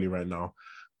is currently right now,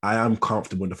 I am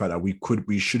comfortable in the fact that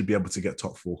we should be able to get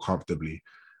top four comfortably.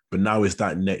 But now it's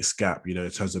that next gap,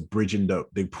 in terms of bridging the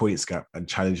points gap and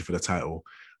challenging for the title.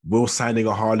 Will signing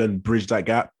a Haaland bridge that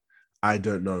gap? I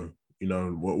don't know.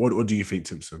 What do you think,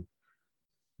 Timpson?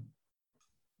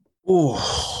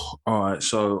 Oh, all right.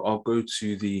 So I'll go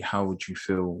to the how would you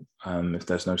feel if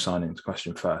there's no signings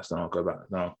question first, and I'll go back.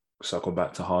 Then I'll circle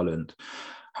back to Haaland.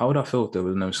 How would I feel if there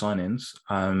was no signings?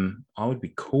 I would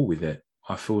be cool with it.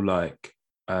 I feel like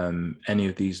any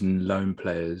of these loan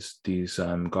players, these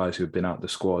guys who have been out the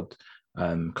squad,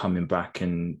 coming back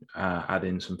and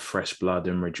adding some fresh blood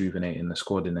and rejuvenating the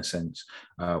squad in a sense,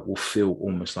 will feel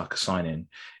almost like a signing.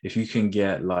 If you can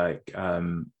get like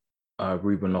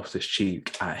Ruben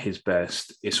Loftus-Cheek at his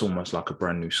best, it's almost like a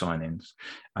brand new signings.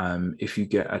 If you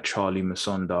get a Charlie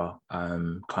Musonda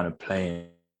kind of playing,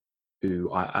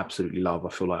 who I absolutely love, I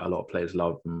feel like a lot of players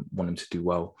love and want him to do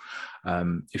well.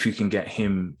 If you can get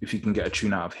him, if you can get a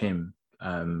tune out of him,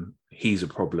 he's a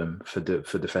problem for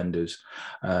defenders.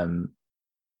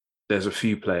 There's a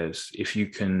few players. If you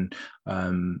can,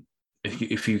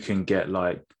 if you can get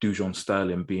like Dujon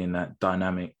Sterling being that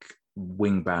dynamic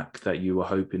wing back that you were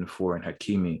hoping for in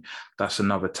Hakimi, that's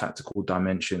another tactical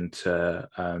dimension to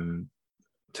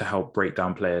help break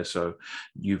down players. So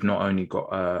you've not only got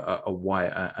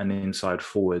an inside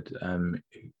forward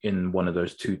in one of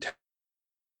those 2-10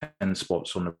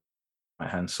 spots on the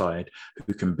right-hand side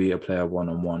who can be a player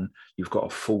one-on-one. You've got a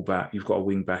full-back, you've got a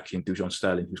wing-back in Dujon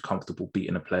Sterling who's comfortable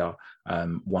beating a player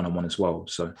one-on-one as well.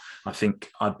 So I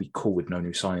think I'd be cool with no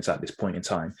new signings at this point in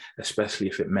time, especially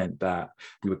if it meant that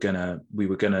we were gonna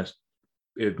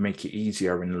it would make it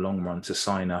easier in the long run to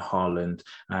sign a Haaland.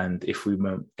 And if we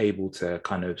were able to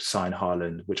kind of sign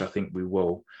Haaland, which I think we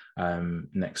will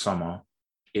next summer,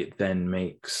 it then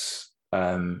makes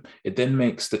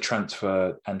the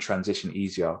transfer and transition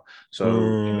easier. So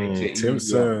it makes it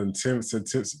Timpson.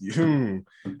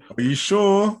 Are you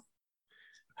sure?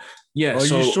 Yeah. Are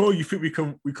you sure you think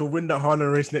we can win that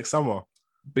Haaland race next summer?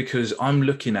 Because I'm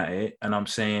looking at it and I'm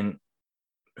saying,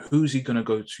 who's he going to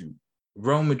go to?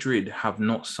 Real Madrid have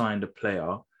not signed a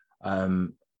player, have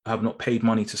not paid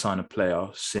money to sign a player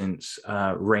since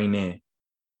Rainier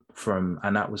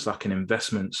and that was like an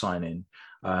investment signing.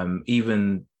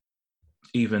 Even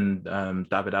David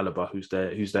Alaba, who's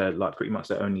their like pretty much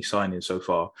their only signing so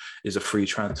far, is a free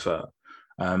transfer.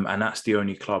 And that's the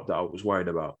only club that I was worried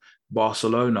about.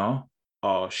 Barcelona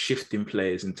are shifting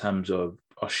players to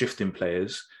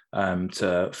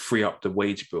free up the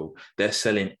wage bill. They're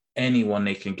selling anyone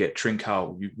they can get.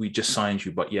 Trincao, we just signed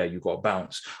you, but yeah, you got to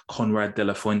bounce. Conrad de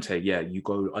la Fuente, yeah, you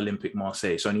go Olympic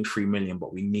Marseille. It's only 3 million,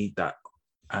 but we need that,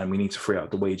 and we need to free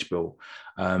up the wage bill.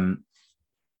 Other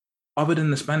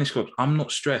than the Spanish clubs, I'm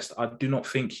not stressed. I do not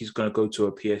think he's going to go to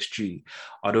a PSG.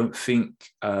 I don't think.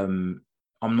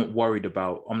 I'm not worried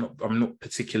about. I'm not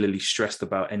particularly stressed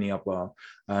about any other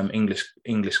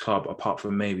English club apart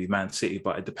from maybe Man City.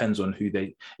 But it depends on who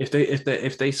they.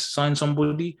 If they sign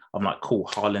somebody, I'm like, cool.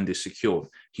 Haaland is secure.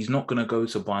 He's not going to go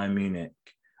to Bayern Munich.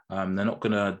 They're not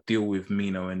going to deal with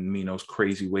Mino and Mino's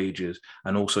crazy wages.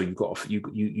 And also, you got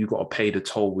to pay the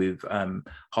toll with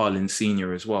Haaland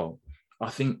Senior as well. I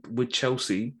think with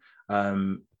Chelsea.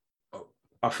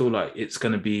 I feel like it's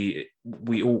going to be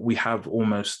we have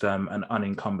almost an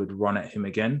unencumbered run at him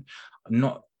again,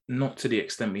 not to the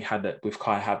extent we had that with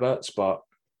Kai Havertz, but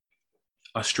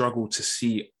I struggle to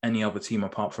see any other team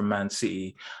apart from Man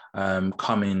City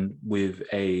come in with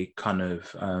a kind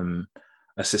of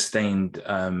a sustained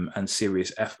and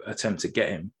serious attempt to get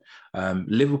him.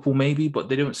 Liverpool maybe, but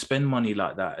they don't spend money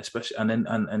like that, especially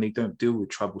and they don't deal with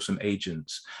troublesome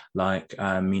agents like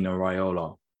Mino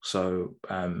Raiola. So,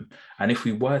 and if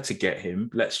we were to get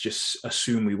him, let's just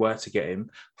assume we were to get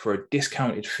him for a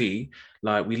discounted fee,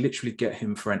 like we literally get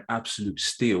him for an absolute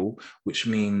steal, which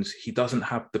means he doesn't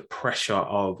have the pressure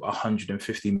of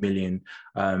 150 million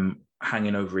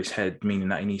hanging over his head, meaning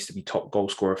that he needs to be top goal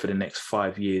scorer for the next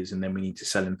 5 years. And then we need to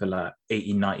sell him for like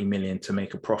 80, 90 million to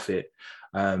make a profit.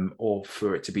 Or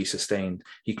for it to be sustained.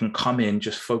 He can come in,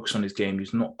 just focus on his game.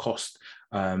 He's not cost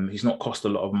a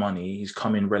lot of money. He's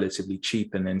come in relatively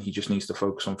cheap, and then he just needs to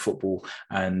focus on football,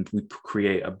 and we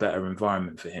create a better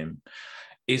environment for him.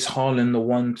 Is Haaland the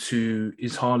one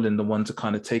to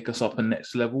kind of take us up a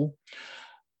next level?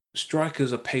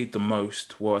 Strikers are paid the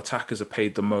most, well, attackers are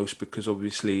paid the most, because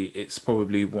obviously it's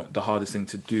probably the hardest thing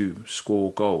to do,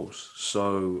 score goals.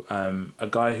 So a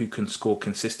guy who can score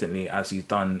consistently, as he's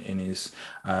done in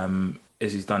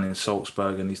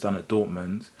Salzburg and he's done at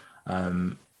Dortmund,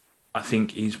 I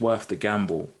think he's worth the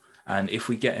gamble. And if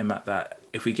we get him at that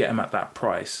if we get him at that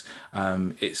price,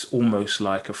 it's almost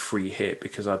like a free hit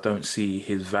because I don't see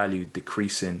his value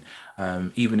decreasing.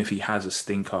 Even if he has a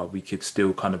stinker, we could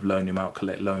still kind of loan him out,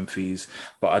 collect loan fees.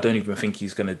 But I don't even think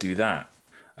he's going to do that.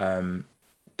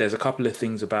 There's a couple of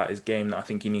things about his game that I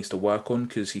think he needs to work on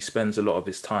because he spends a lot of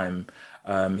his time.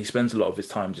 He spends a lot of his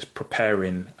time just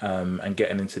preparing and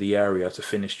getting into the area to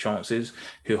finish chances.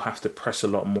 He'll have to press a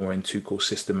lot more in Tuchel's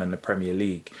system and the Premier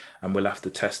League, and we'll have to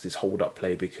test his hold-up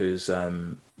play because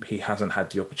he hasn't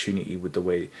had the opportunity with the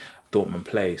way Dortmund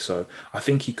play. So I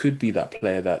think he could be that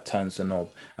player that turns the knob.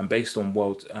 And based on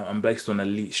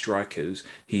elite strikers,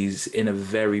 he's in a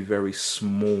very, very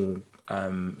small.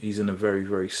 He's in a very,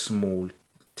 very small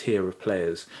tier of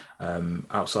players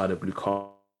outside of Lukaku,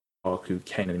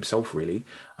 Kane and himself, really.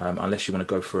 Unless you want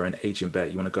to go for an agent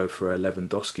bet, you want to go for a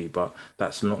Lewandowski, but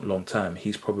that's not long term.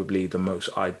 He's probably the most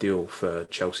ideal for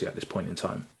Chelsea at this point in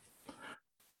time.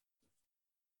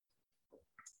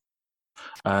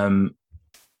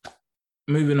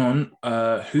 Moving on,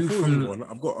 I've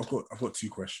got two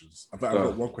questions. I've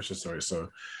got one question. Sorry. So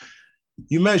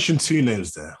you mentioned two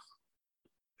names there.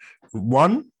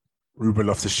 One, Ruben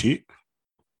Loftus-Cheek.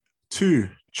 Two,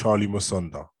 Charlie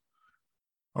Musonda.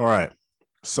 All right.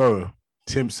 So,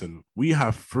 Timson, we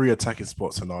have 3 attacking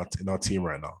spots in our team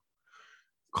right now.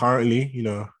 Currently,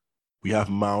 we have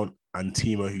Mount and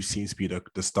Timo, who seems to be the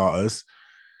starters.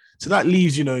 So that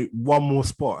leaves, one more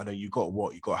spot. And then you got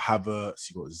what? You got Havertz,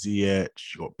 you got Ziyech,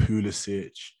 you got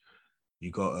Pulisic,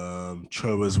 you got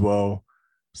Cho as well.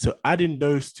 So adding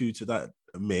those two to that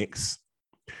mix,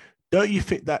 don't you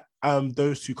think that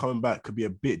those two coming back could be a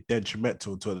bit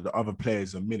detrimental to the other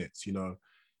players in minutes?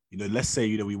 Let's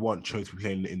say we want Cho to be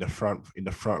playing in the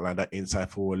front line, that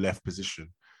inside forward left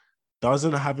position.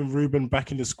 Doesn't having Ruben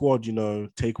back in the squad,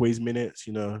 take away his minutes?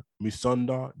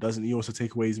 Musonda, doesn't he also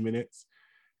take away his minutes?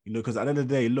 Because at the end of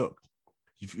the day, look,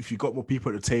 if you got more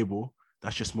people at the table,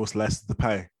 that's just more slices of the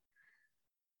pie.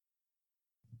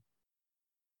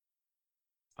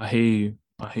 I hear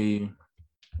you.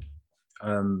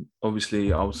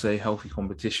 Obviously, I would say healthy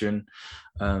competition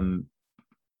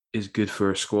is good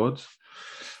for a squad.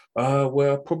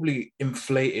 We're probably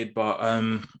inflated, but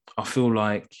I feel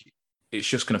like it's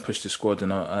just going to push the squad,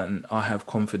 and I have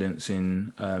confidence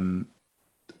in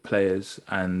players,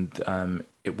 and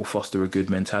it will foster a good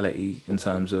mentality in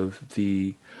terms of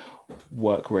the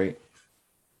work rate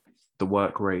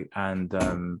and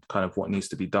kind of what needs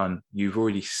to be done. You've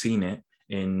already seen it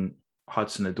in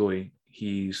Hudson-Odoi.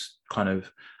 He's kind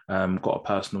of got a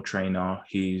personal trainer.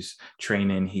 He's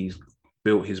training. He's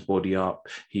built his body up.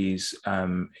 He's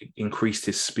increased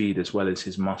his speed as well as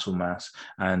his muscle mass.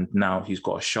 And now he's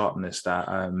got a sharpness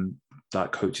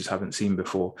that coaches haven't seen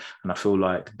before. And I feel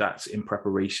like that's in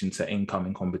preparation to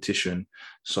incoming competition.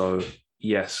 So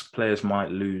yes, players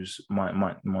might lose,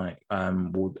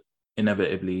 would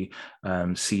inevitably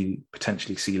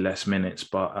potentially see less minutes,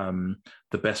 but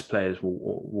the best players will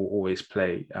always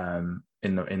play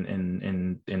in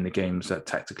the games that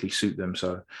tactically suit them.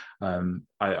 So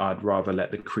I'd rather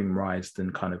let the cream rise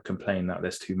than kind of complain that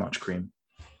there's too much cream.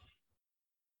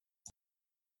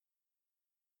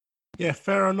 Yeah,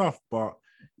 fair enough, but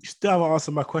you still haven't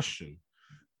answered my question.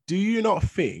 Do you not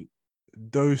think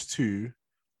those two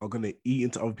are going to eat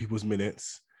into other people's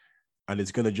minutes? And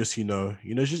it's gonna just,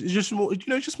 just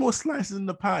more slices in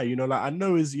the pie. I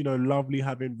know it's lovely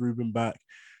having Ruben back.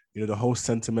 The whole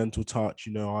sentimental touch.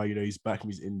 He's back from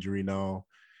his injury now.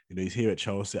 He's here at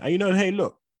Chelsea. And hey,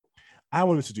 look, I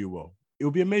want him to do well. It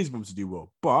would be amazing for him to do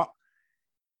well. But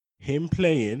him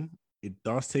playing, it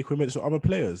does take away minutes from other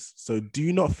players. So do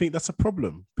you not think that's a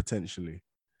problem potentially?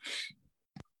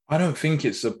 I don't think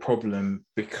it's a problem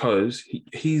because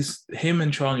him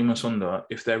and Charlie Musonda,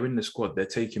 if they're in the squad, they're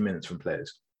taking minutes from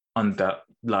players. And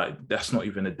that's not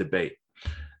even a debate.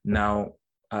 Now,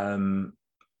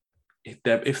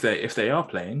 if they are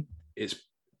playing, it's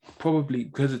probably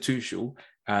because of Tuchel.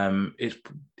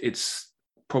 It's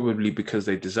probably because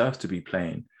they deserve to be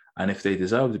playing. And if they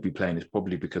deserve to be playing, it's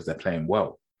probably because they're playing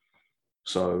well.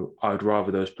 So I'd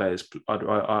rather those players.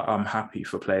 I'm happy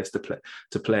for players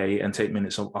to play and take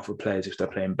minutes off of players if they're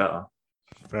playing better.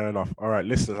 Fair enough. All right,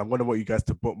 listen, I'm going to want you guys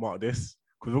to bookmark this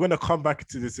because we're going to come back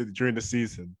to this during the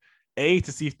season. A,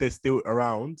 to see if they're still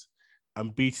around,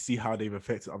 and B, to see how they've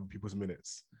affected other people's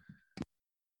minutes.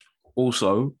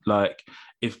 Also,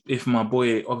 if my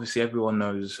boy, obviously everyone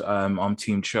knows I'm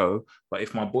Team Cho, but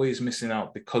if my boy is missing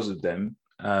out because of them,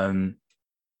 I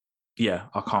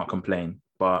can't complain.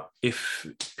 But if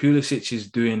Pulisic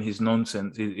is doing his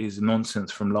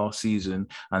nonsense from last season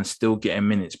and still getting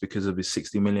minutes because of his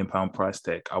 £60 million price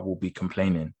tag, I will be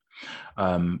complaining.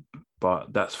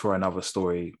 but that's for another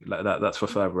story. Like that's for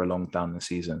further along down the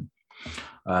season.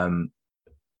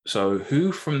 So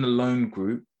who from the loan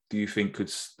group do you think could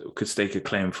stake a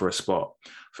claim for a spot?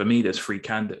 For me, there's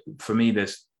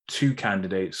there's two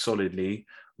candidates solidly: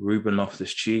 Ruben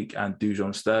Loftus-Cheek and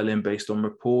Dujon Sterling, based on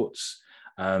reports.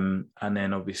 And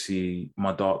then obviously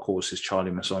my dark horse is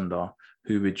Charlie Masonda.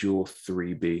 Who would your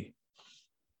three be?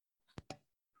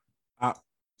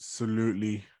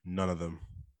 Absolutely none of them.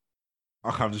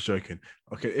 Okay, I'm just joking.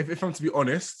 Okay, if I'm to be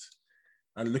honest,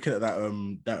 and looking at that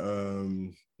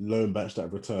loan batch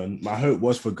that returned, my hope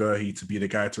was for Gurhey to be the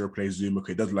guy to replace Zuma.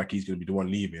 Okay, it doesn't look like he's going to be the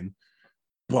one leaving,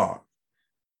 but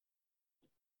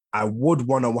I would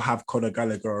want to have Conor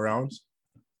Gallagher around.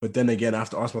 But then again, I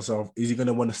have to ask myself, is he going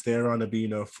to want to stay around and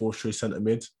be, fourth choice centre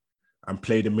mid and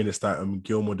play the minutes that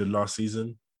Gilmore did last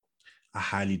season? I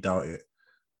highly doubt it.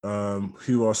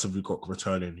 Who else have we got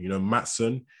returning?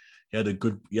 Maatson, he had a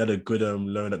good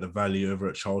loan at the Valley over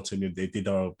at Charlton. They did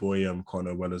our boy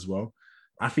Connor well as well.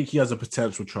 I think he has a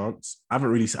potential chance. I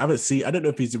haven't seen. I don't know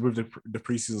if he's with the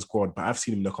preseason squad, but I've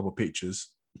seen him in a couple of pictures.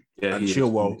 Yeah,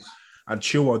 and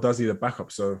Chilwell does need a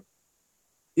backup. So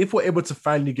if we're able to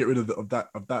finally get rid of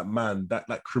that man,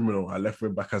 that criminal, I left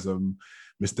wing back as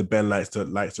Mr. Ben likes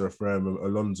to refer him,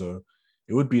 Alonso,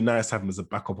 it would be nice to have him as a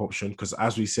backup option, because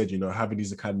as we said, having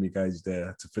these academy guys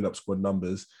there to fill up squad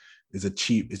numbers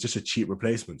it's just a cheap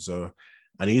replacement. So,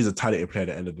 and he's a talented player at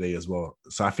the end of the day as well.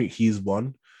 So I think he's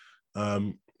one.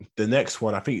 The next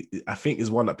one, I think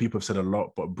is one that people have said a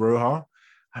lot, but Broha,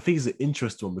 I think is an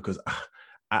interesting one because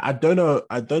I don't know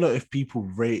if people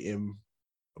rate him,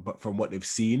 but from what they've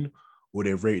seen, or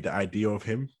they rate the idea of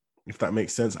him, if that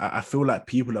makes sense. I feel like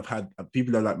people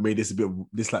have made this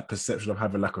perception of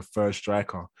having like a third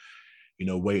striker,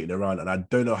 waiting around. And I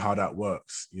don't know how that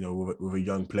works, with a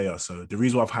young player. So the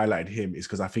reason why I've highlighted him is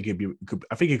because I think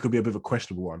it could be a bit of a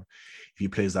questionable one if he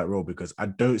plays that role, because I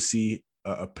don't see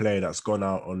a player that's gone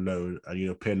out on loan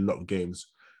and, played a lot of games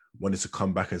wanted to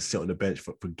come back and sit on the bench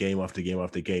for game after game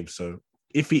after game. So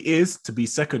if he is to be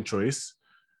second choice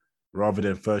rather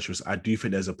than first choice, I do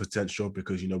think there's a potential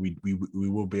because, we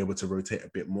will be able to rotate a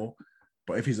bit more.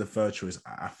 But if he's a third choice,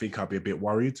 I think I'll be a bit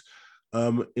worried.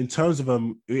 In terms of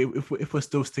if we're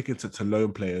still sticking to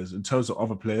loan players, in terms of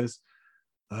other players,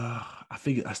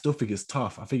 I still think it's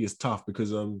tough. I think it's tough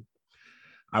because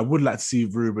I would like to see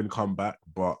Ruben come back,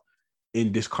 but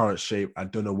in this current shape, I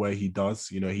don't know where he does.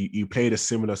 He played a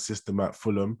similar system at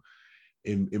Fulham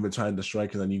in retiring the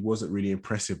strikers, and he wasn't really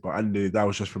impressive. But I knew that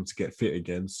was just for him to get fit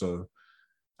again. So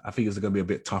I think it's going to be a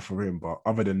bit tough for him. But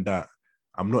other than that,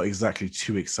 I'm not exactly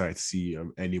too excited to see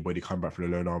anybody come back from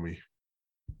the loan army.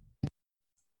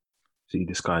 See,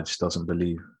 this guy just doesn't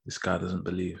believe. This guy doesn't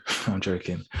believe. I'm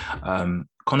joking.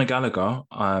 Conor Gallagher,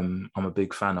 I'm a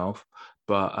big fan of,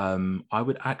 but I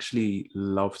would actually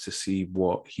love to see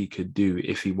what he could do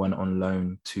if he went on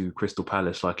loan to Crystal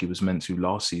Palace like he was meant to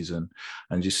last season,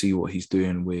 and just see what he's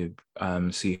doing with,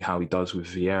 see how he does with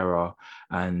Vieira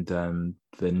and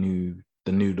the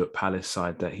new look Palace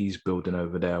side that he's building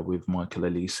over there with Michael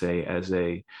Elise as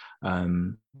a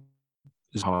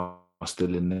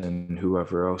still in and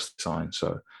whoever else signed.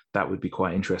 So that would be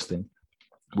quite interesting.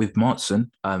 With Maatson,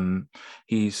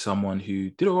 he's someone who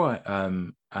did all right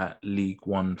at League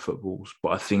One footballs, but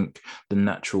I think the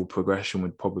natural progression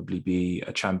would probably be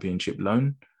a championship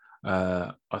loan,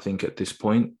 I think at this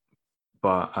point.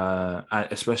 But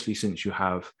especially since you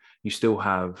still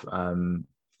have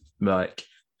like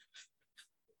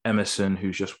Emerson,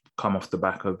 who's just come off the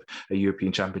back of a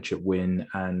European Championship win,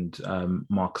 and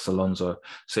Marcus Alonso.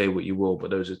 Say what you will,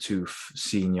 but those are two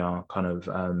senior kind of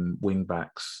wing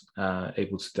backs,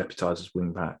 able to deputise as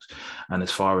wing backs. And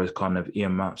as far as kind of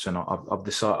Ian Maatson,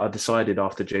 I decided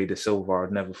after Jay De Silva,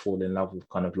 I'd never fall in love with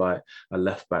kind of like a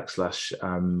left back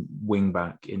 / wing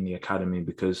back in the academy,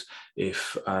 because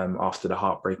if after the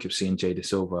heartbreak of seeing Jay De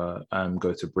Silva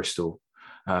go to Bristol,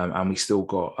 and we still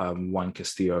got Juan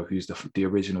Castillo, who's the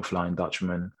original Flying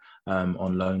Dutchman,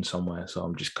 on loan somewhere. So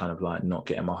I'm just kind of like not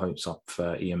getting my hopes up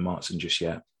for Ian Maatson just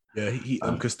yet. Yeah,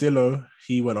 Castillo,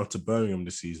 he went off to Birmingham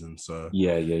this season. So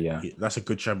yeah. That's a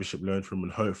good championship loan for him,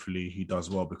 and hopefully he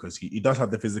does well, because he does have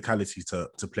the physicality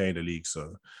to play in the league.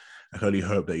 So I can only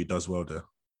hope that he does well there.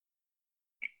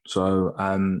 So,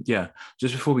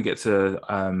 just before we get to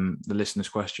the listeners'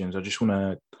 questions, I just want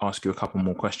to ask you a couple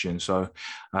more questions. So,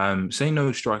 say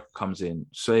no striker comes in,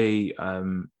 say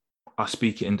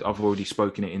I've already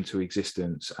spoken it into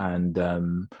existence, and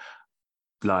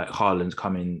like Haaland's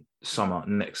coming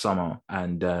next summer,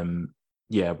 and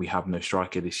we have no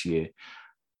striker this year.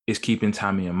 Is keeping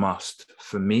Tammy a must?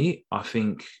 For me, I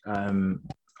think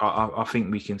I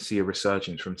think we can see a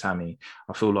resurgence from Tammy.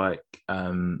 I feel like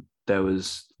there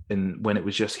was when it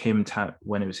was just him,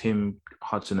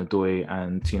 Hudson Odoi,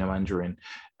 and Tino Mandarin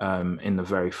in the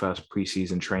very first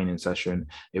preseason training session.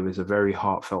 It was a very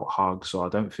heartfelt hug. So I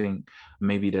don't think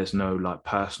maybe there's no like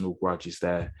personal grudges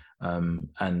there.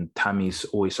 And Tammy's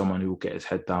always someone who will get his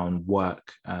head down,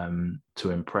 work to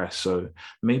impress. So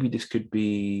maybe this could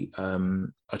be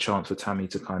a chance for Tammy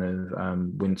to kind of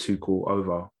win Tuchel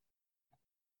over.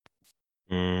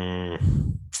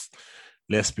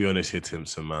 Let's be honest here,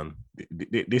 Timson, man.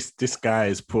 This guy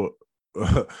has put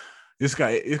this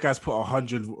guy's put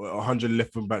 100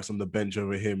 left wing backs on the bench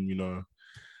over him. You know,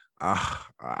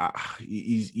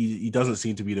 he doesn't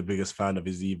seem to be the biggest fan of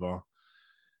his either.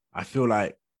 I feel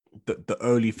like the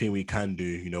only thing we can do,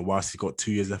 you know, whilst he's got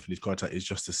 2 years left in his contract, is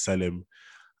just to sell him,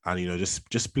 and you know, just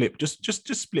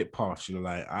split paths. You know,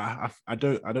 like I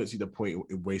don't see the point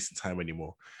in wasting time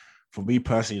anymore. For me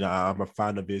personally, like, I'm a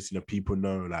fan of his. You know, people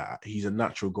know like he's a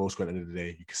natural goal scorer at the end of the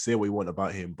day. You can say what you want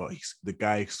about him, but the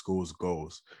guy scores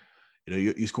goals. You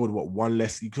know, he scored one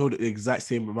less. He scored the exact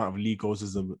same amount of league goals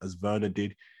as Werner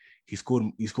did. He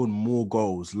scored more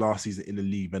goals last season in the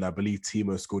league than I believe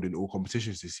Timo scored in all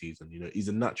competitions this season. You know, he's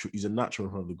a natural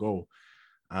in front of the goal.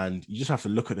 And you just have to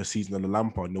look at the season on the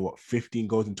Lampard. You know what? 15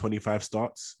 goals in 25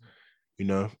 starts. You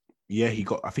know, yeah,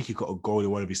 I think he got a goal in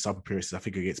one of his sub appearances. I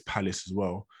think against Palace as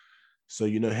well. So,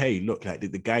 you know, hey, look, like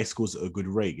the guy scores at a good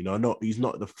rate. You know, he's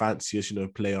not the fanciest, you know,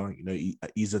 player. You know,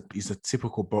 he's a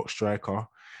typical box striker,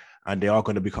 and there are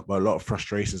going to be a lot of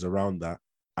frustrations around that.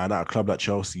 And at a club like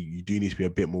Chelsea, you do need to be a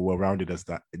bit more well-rounded as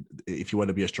that if you want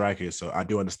to be a striker. So I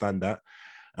do understand that.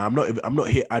 I'm not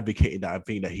here advocating that I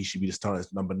think that he should be the starter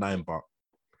as number 9, but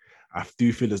I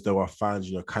do feel as though our fans,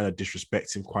 you know, kind of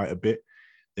disrespect him quite a bit.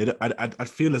 I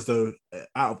feel as though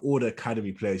out of all the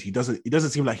academy players, he doesn't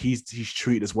seem like he's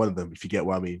treated as one of them, if you get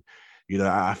what I mean. You know,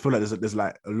 I feel like there's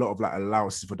like a lot of like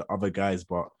allowances for the other guys,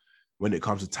 but when it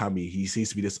comes to Tammy, he seems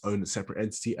to be this own separate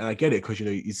entity. And I get it because, you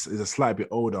know, he's a slight bit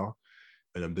older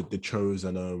than the Chos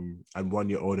and 1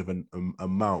 year older than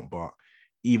Mount, but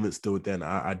even still then,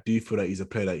 I do feel like he's a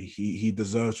player that he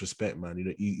deserves respect, man. You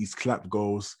know, he's clapped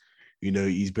goals. You know,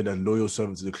 he's been a loyal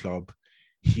servant to the club.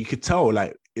 He could tell,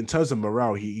 like, in terms of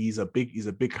morale, he's a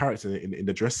big character in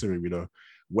the dressing room. You know,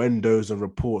 when those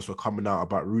reports were coming out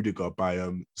about Rudiger by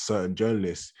certain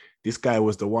journalists, this guy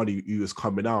was the one who was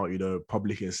coming out, you know,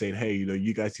 publicly and saying, "Hey, you know,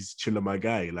 you guys need to chill on my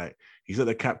guy." Like, he's not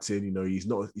the captain. You know, he's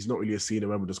not really a senior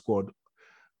member of the squad,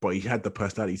 but he had the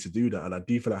personality to do that. And I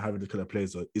do feel like having this kind of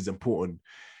players is important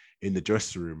in the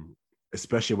dressing room,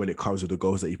 especially when it comes to the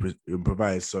goals that he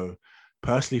provides. So,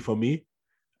 personally, for me,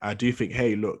 I do think,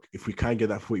 hey, look, if we can get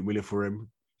that 40 million for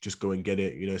him, just go and get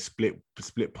it. You know, split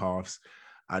paths.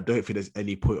 I don't think there's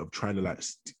any point of trying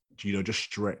to just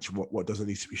stretch what doesn't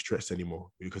need to be stretched anymore,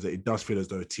 because it does feel as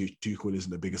though Tuchel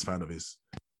isn't the biggest fan of his.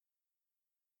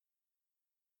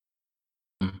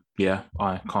 Yeah,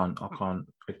 I can't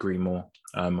agree more.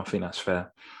 I think that's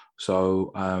fair.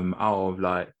 So out of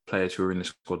like players who were in the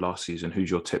squad last season,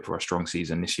 who's your tip for a strong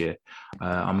season this year?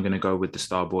 I'm going to go with the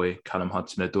star boy, Callum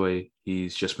Hudson-Odoi.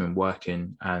 He's just been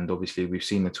working, and obviously we've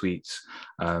seen the tweets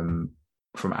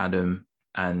from Adam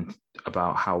and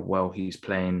about how well he's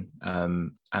playing.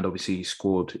 And obviously he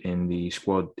scored in the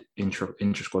squad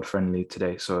intra-squad friendly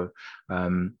today. So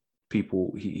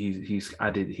he's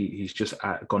just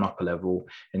gone up a level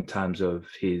in terms of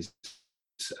his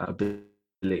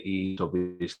ability, of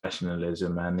his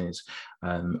professionalism, and his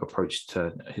approach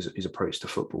to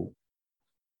football.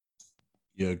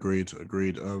 Yeah, agreed.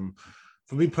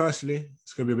 For me personally,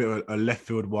 it's going to be a bit of a left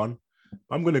field one.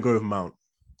 I'm going to go with Mount.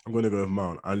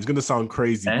 And it's going to sound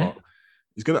crazy, but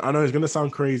it's going to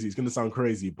sound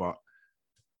crazy, but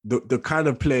the kind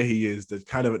of player he is, the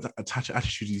kind of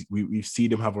attitude we've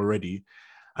seen him have already,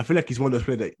 I feel like he's one of those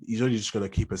players that he's only just going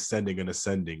to keep ascending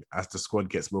as the squad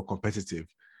gets more competitive.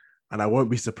 And I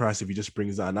won't be surprised if he just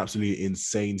brings out an absolutely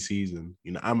insane season.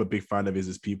 You know, I'm a big fan of his,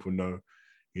 as people know.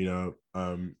 You know,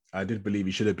 I did believe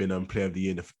he should have been player of the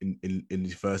year in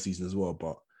his first season as well.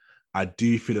 But I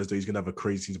do feel as though he's going to have a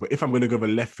crazy season. But if I'm going to go with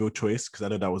a left field choice, because I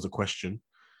know that was a question,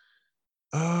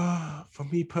 for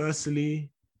me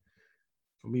personally,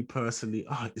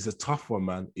 it's a tough one,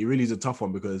 man. It really is a tough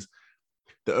one, because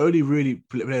the only really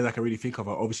players I can really think of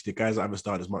are obviously the guys that haven't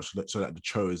started as much, so that the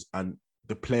Chos, and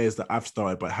the players that I've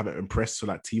started but haven't impressed, so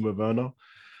like Timo Werner.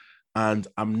 And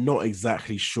I'm not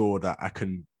exactly sure that I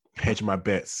can hedge my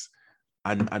bets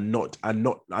and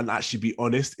actually be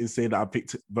honest in saying that I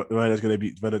picked Werner's going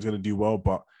to do well.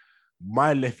 But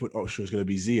my left foot option is going to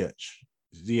be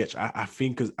Ziyech. I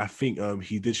think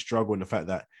he did struggle in the fact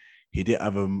that he didn't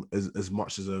have as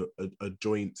much as a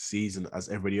joint season as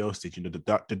everybody else did. You know,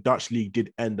 the Dutch league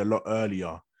did end a lot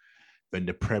earlier than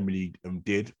the Premier League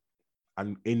did.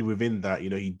 And within that, you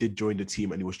know, he did join the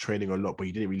team and he was training a lot, but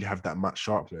he didn't really have that match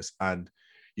sharpness. And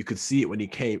you could see it when he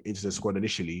came into the squad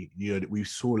initially. You know, we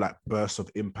saw like bursts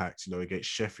of impact, you know, against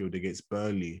Sheffield, against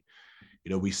Burnley.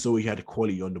 You know, we saw he had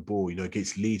quality on the ball, you know,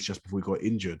 against Leeds just before he got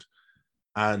injured.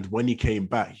 And when he came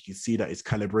back, you can see that his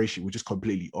calibration was just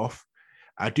completely off.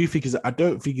 I don't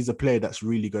think he's a player that's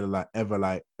really going to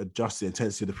ever adjust the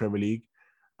intensity of the Premier League.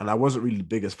 And I wasn't really the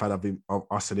biggest fan of him, of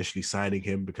us initially signing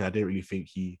him, because I didn't really think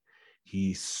he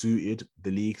suited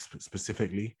the league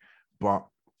specifically. But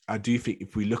I do think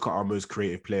if we look at our most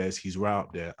creative players, he's right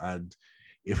up there. And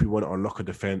if we want to unlock a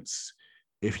defense,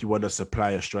 if you want to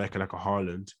supply a striker like a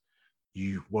Haaland,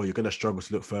 you're going to struggle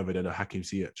to look further than a Hakim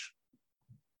Ziyech.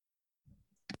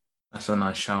 That's a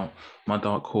nice shout. My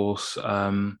dark horse.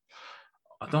 I'm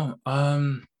not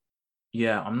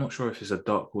sure if it's a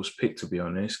dark horse pick, to be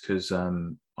honest, because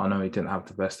I know he didn't have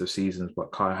the best of seasons,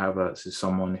 but Kai Havertz is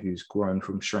someone who's grown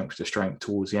from strength to strength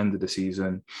towards the end of the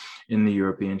season in the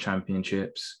European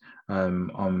Championships.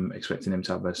 I'm expecting him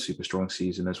to have a super strong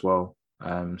season as well.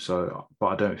 But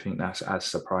I don't think that's as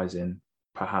surprising,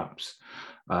 perhaps.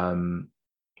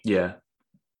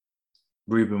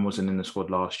 Ruben wasn't in the squad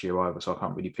last year either, so I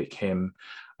can't really pick him.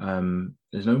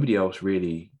 There's nobody else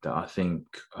really that I think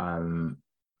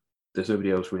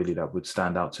that would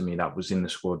stand out to me that was in the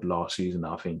squad last season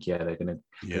that I think, they're gonna.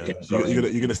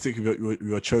 You're gonna stick with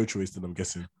your Cho choice, then I'm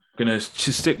guessing. I'm gonna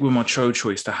just stick with my Cho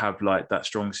choice to have like that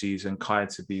strong season. Kai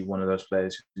to be one of those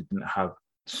players who didn't have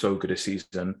so good a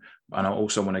season, and I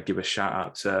also want to give a shout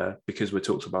out to, because we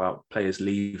talked about players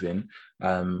leaving.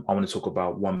 I want to talk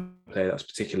about one player that's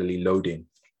particularly loading.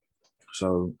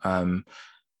 So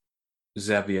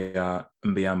Xavier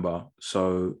Mbiamba.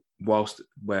 So whilst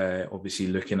we're obviously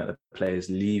looking at the players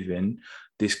leaving,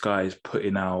 this guy is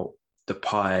putting out the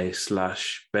Pi /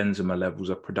 Benzema levels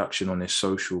of production on his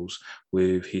socials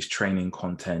with his training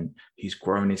content. He's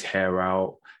grown his hair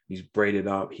out. He's braided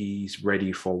up. He's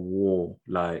ready for war.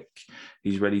 Like,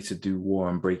 he's ready to do war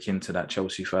and break into that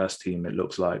Chelsea first team. It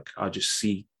looks like I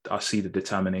see the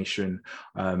determination.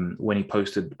 When he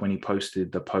posted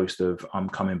the post of "I'm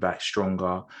coming back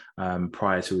stronger"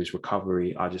 prior to his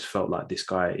recovery, I just felt like this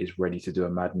guy is ready to do a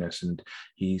madness, and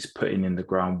he's putting in the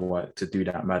groundwork to do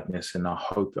that madness. And I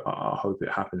hope it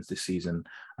happens this season.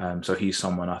 So he's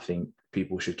someone I think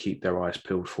people should keep their eyes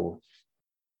peeled for.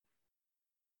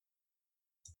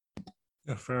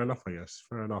 Yeah, fair enough. I guess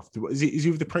fair enough. Is he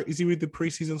with the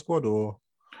preseason squad or?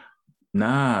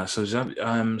 Nah. So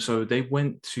they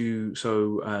went to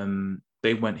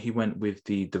he went with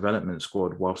the development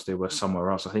squad whilst they were somewhere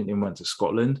else. I think they went to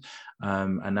Scotland,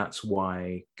 and that's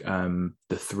why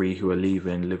the three who are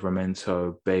leaving,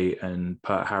 Livramento, Bate, and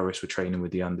Pert Harris, were training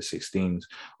with the under-16s.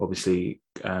 Obviously,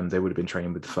 they would have been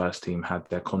training with the first team had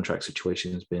their contract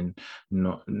situations been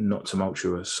not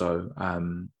tumultuous. So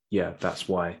that's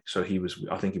why. So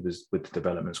I think he was with the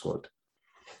development squad.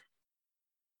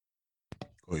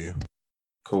 Oh yeah.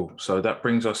 Cool. So that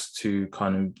brings us to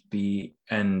kind of the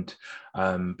end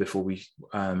before we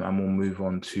and we'll move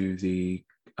on to the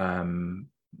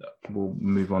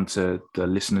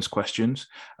listeners' questions,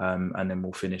 and then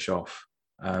we'll finish off.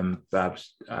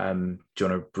 Babs, do you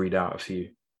want to read out a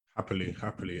few? Happily.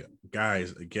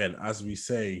 Guys, again, as we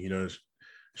say, you know,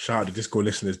 shout out to Discord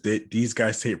listeners. These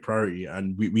guys take priority,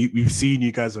 and we've seen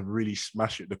you guys have really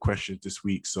smashed the questions this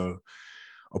week. So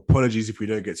apologies if we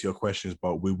don't get to your questions,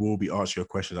 but we will be answering your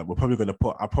questions. We're probably going to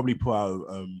I'll probably put out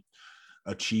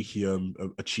a cheeky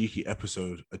extra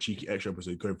episode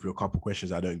going through a couple of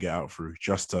questions I don't get out through,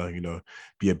 just to, you know,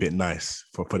 be a bit nice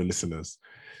for the listeners.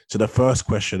 So the first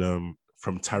question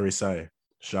from Tari Sai,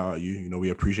 shout out you. You know,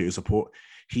 we appreciate your support.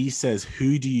 He says,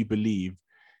 "Who do you believe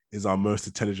is our most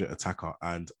intelligent attacker?"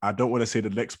 And I don't want to say the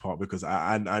next part because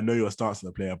I know your stance on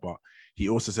the player, but he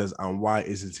also says, "And why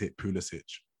isn't it Pulisic?"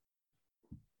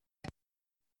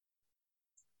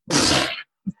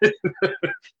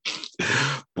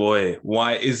 Boy,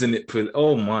 why isn't it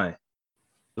oh my,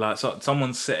 like,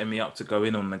 someone's setting me up to go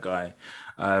in on the guy.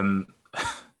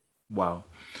 Wow.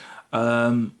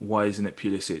 Why isn't it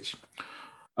Pulisic?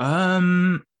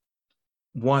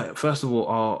 Why, first of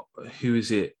all, who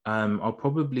is it? I'll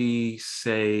probably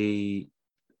say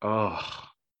probably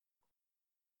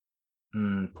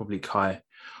Kai.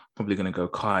 Probably gonna go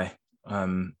Kai.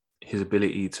 His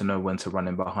ability to know when to run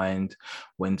in behind,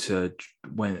 how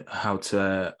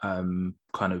to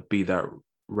kind of be that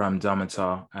ram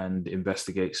diameter and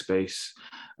investigate space.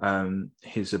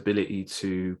 His ability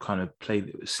to kind of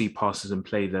see passes and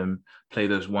play those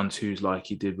 1-2s like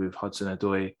he did with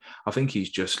Hudson-Odoi. I think he's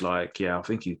just like, I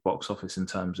think he's box office in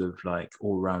terms of like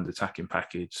all round attacking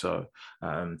package. So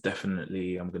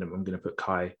definitely I'm gonna put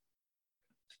Kai.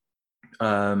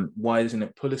 Why isn't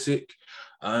it Pulisic?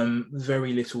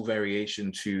 Very little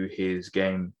variation to his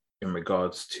game in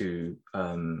regards to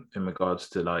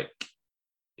like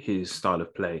his style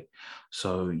of play.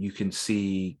 So you can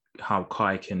see how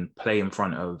Kai can play in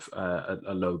front of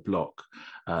a low block.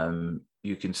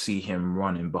 You can see him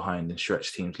running behind and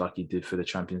stretch teams like he did for the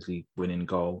Champions League winning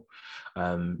goal.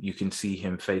 You can see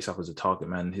him face up as a target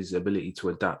man. His ability to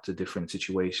adapt to different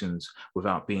situations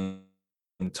without being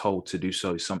told to do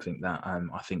so is something that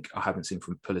I think I haven't seen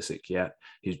from Pulisic yet.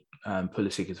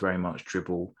 Pulisic is very much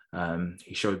dribble.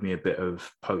 He showed me a bit of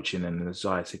poaching and a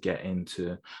desire to get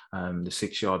into the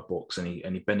 6-yard box, and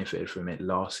he benefited from it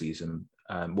last season.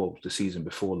 The season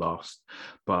before last,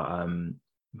 but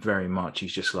very much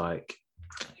he's just like,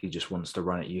 he just wants to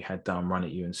run at you, head down, run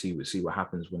at you, and see what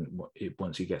happens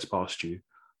once he gets past you.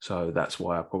 So that's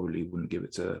why I probably wouldn't give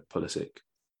it to Pulisic.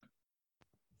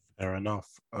 Fair enough.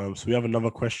 So we have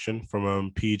another question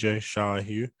from PJ, shout out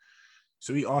Hugh.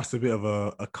 So he asked a bit of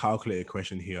a calculated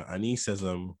question here, and he says,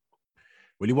 well,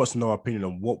 he wants to know our opinion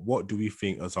on what do we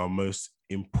think is our most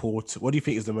important, what do you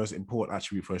think is the most important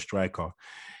attribute for a striker?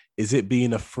 Is it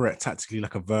being a threat tactically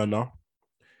like a Werner?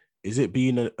 Is it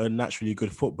being a naturally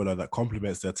good footballer that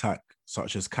complements the attack,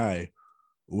 such as Kai?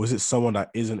 Or is it someone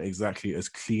that isn't exactly as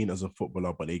clean as a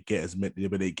footballer, but they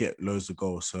get loads of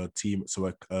goals? So a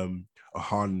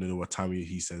Haaland or a Tammy,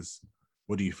 he says.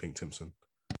 What do you think, Timson?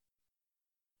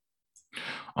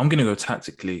 I'm going to go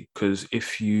tactically, because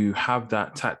if you have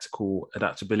that tactical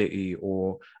adaptability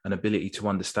or an ability to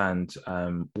understand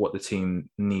what the team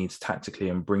needs tactically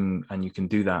and you can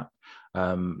do that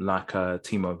like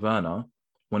Timo Werner,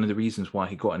 one of the reasons why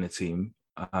he got in the team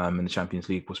in the Champions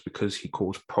League was because he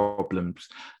caused problems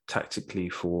tactically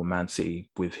for Man City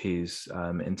with his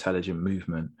intelligent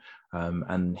movement.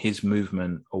 And his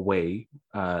movement away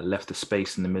left a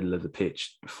space in the middle of the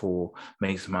pitch for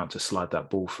Mason Mount to slide that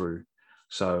ball through.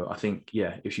 So I think,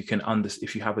 if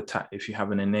you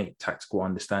have an innate tactical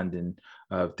understanding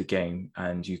of the game,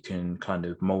 and you can kind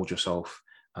of mold yourself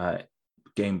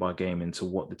game by game into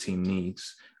what the team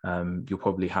needs, you'll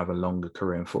probably have a longer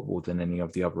career in football than any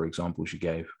of the other examples you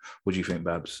gave. What do you think,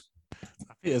 Babs?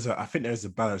 I think there's a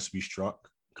balance to be struck,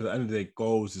 because at the end of the day,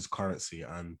 goals is currency,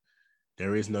 and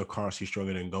there is no currency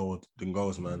stronger than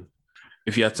goals, man.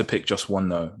 If you had to pick just one,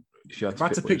 though, if I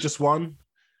had to pick just one,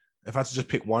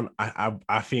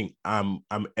 I think I'm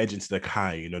edging to the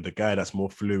Kai, the guy that's more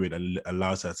fluid and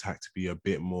allows the attack to be a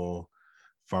bit more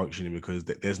functioning, because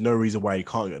there's no reason why he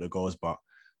can't get the goals. But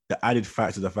the added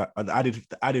fact is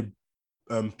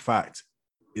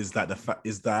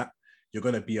that you're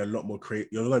going to be a lot more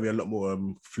you're going to be a lot more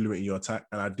fluent in your attack.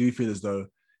 And I do feel as though,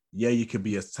 you could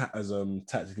be as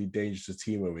tactically dangerous as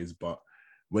Timo is, but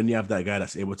when you have that guy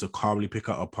that's able to calmly pick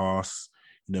up a pass,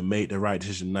 make the right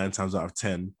decision 9 times out of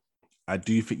 10, I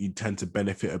do think you tend to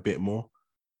benefit a bit more,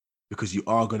 because you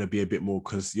are going to be a bit more,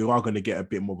 because you are going to get a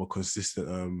bit more of a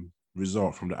consistent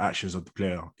result from the actions of the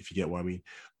player, if you get what I mean.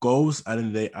 Goals,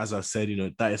 and then as I've said,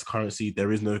 that is currency.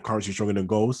 There is no currency stronger than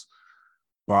goals,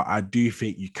 but I do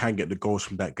think you can get the goals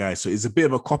from that guy. So it's a bit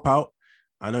of a cop-out.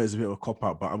 I know it's a bit of a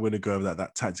cop-out, but I'm going to go with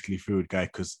that tactically fluid guy,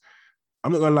 because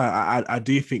I'm not going to lie, I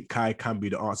do think Kai can be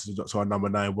the answer to our number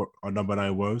 9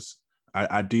 woes.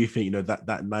 I do think, that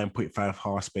 9.5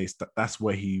 half space, that's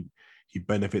where he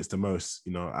benefits the most,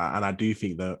 and I do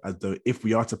think that if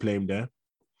we are to play him there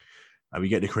and we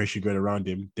get the creation going around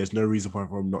him, there's no reason for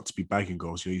him not to be bagging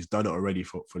goals. He's done it already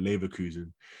for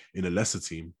Leverkusen in a lesser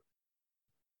team.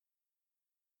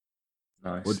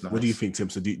 Nice. What do you think, Tim?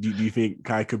 So do you think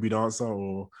Kai could be the answer,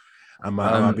 or am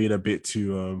I being a bit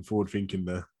too forward thinking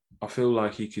there? I feel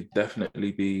like he could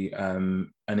definitely be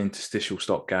an interstitial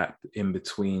stopgap in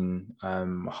between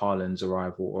Haaland's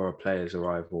arrival or a player's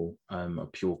arrival, a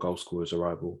pure goal scorer's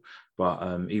arrival.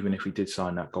 But even if we did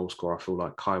sign that goal scorer, I feel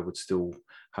like Kai would still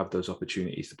have those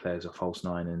opportunities to play as a false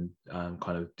 9 and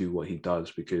kind of do what he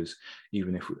does, because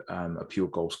even if a pure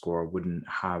goal scorer wouldn't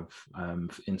have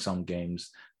in some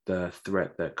games the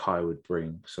threat that Kai would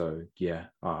bring. So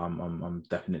I'm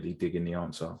definitely digging the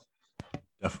answer.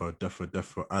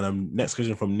 Defo. And next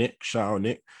question from Nick. Shout out,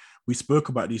 Nick. We spoke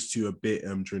about these two a bit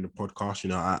during the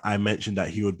podcast. I mentioned that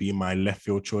he would be my left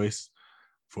field choice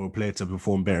for a player to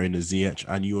perform better in the ZH,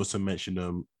 and you also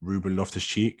mentioned Ruben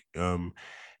Loftus-Cheek in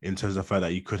terms of the fact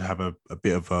that you could have a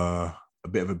bit of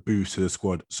a boost to the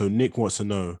squad. So Nick wants to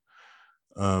know,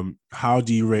 How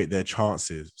do you rate their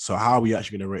chances? So how are we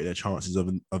actually going to rate their chances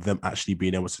of them actually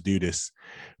being able to do this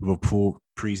with a poor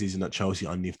preseason at Chelsea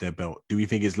underneath their belt? Do we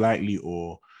think it's likely,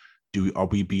 or are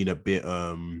we being a bit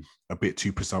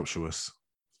too presumptuous?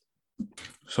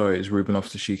 Sorry, it's Ruben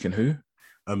Loftus-Cheek and who?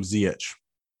 Ziyech.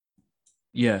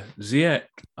 Yeah, Ziyech.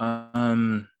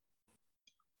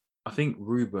 I think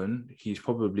Ruben, he's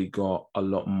probably got a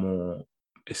lot more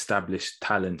established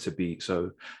talent to beat.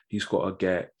 So he's got to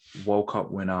get World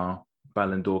Cup winner,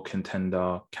 Ballon d'Or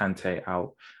contender, Kante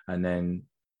out, and then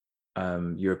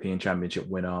European Championship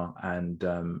winner, and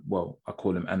I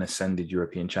call him an ascended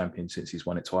European champion since he's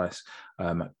won it twice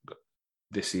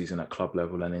this season at club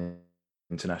level and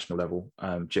international level.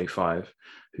 J5,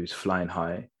 who's flying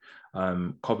high.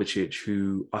 Kovacic,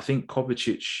 who I think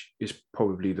Kovacic is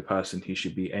probably the person he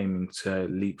should be aiming to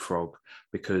leapfrog,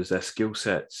 because their skill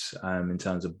sets in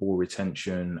terms of ball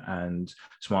retention and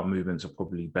smart movements are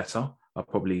probably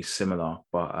similar.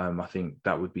 But I think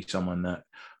that would be someone that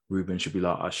Ruben should be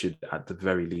like, I should at the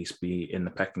very least be in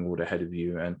the pecking order ahead of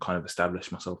you and kind of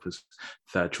establish myself as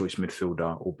third choice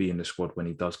midfielder, or be in the squad when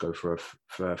he does go for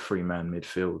a three-man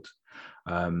midfield.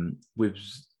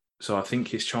 So I think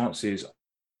his chances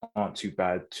aren't too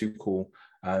bad. Tuchel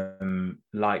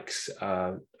likes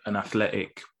an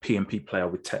athletic P&P player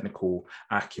with technical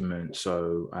acumen,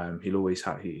 so he'll always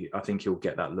have. I think he'll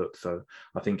get that look, though.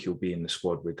 I think he'll be in the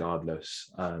squad regardless,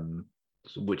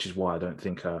 which is why I don't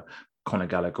think Conor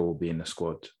Gallagher will be in the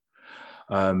squad.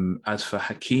 As for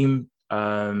Hakeem,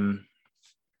 a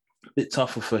bit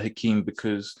tougher for Hakeem,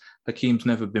 because Hakeem's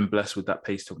never been blessed with that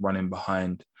pace to run in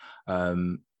behind.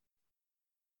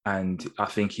 And I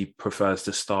think he prefers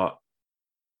to start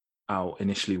out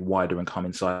initially wider and come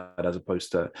inside, as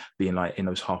opposed to being like in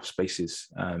those half spaces,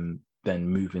 then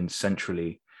moving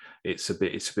centrally. It's a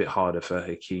bit harder for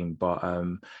Hakeem, but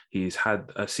he's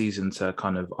had a season to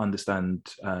kind of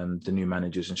understand the new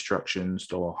manager's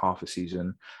instructions, or half a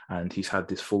season, and he's had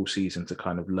this full season to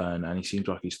kind of learn, and he seems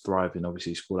like he's thriving.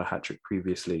 Obviously, he scored a hat-trick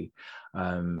previously,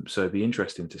 so it'd be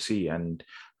interesting to see. And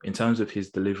in terms of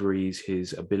his deliveries,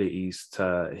 his ability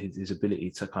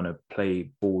to kind of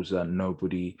play balls that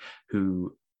nobody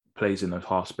who plays in those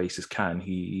half spaces can.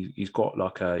 He's got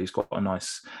a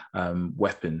nice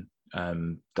weapon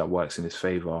that works in his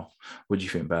favor. What do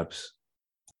you think, Babs?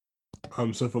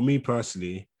 So for me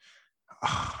personally,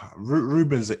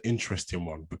 Ruben's an interesting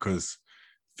one, because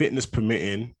fitness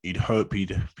permitting, you'd hope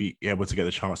he'd be able to get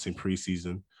the chance in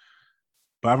preseason.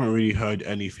 But I haven't really heard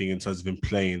anything in terms of him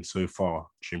playing so far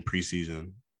during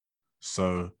preseason.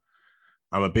 So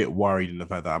I'm a bit worried in the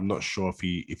fact that I'm not sure if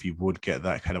he would get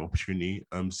that kind of opportunity.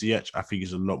 Ziyech, I think,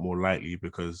 is a lot more likely,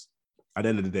 because at the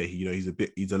end of the day, he's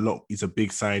a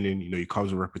big signing. He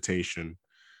comes with reputation,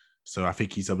 so I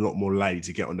think he's a lot more likely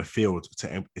to get on the field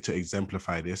to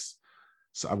exemplify this.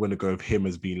 So I'm going to go with him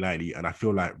as being likely, and I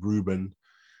feel like Ruben,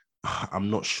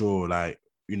 I'm not sure. Like,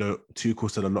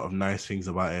 Tuchel said a lot of nice things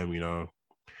about him.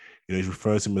 He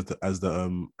refers to him as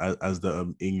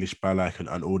the English Balak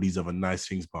and all these other nice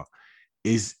things. But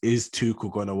is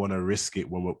Tuchel going to want to risk it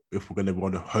if we're going to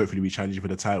want to hopefully be challenging for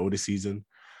the title this season?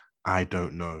 I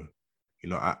don't know.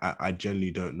 I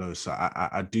generally don't know. So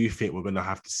I do think we're going to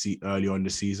have to see early on in the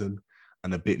season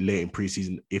and a bit late in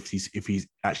preseason if he's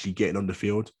actually getting on the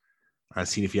field, and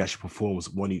seeing if he actually performs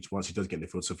once he does get in the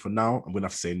field. So for now, I'm going to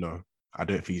have to say no. I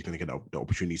don't think he's going to get the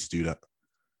opportunity to do that.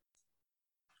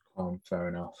 Fair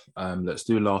enough. Let's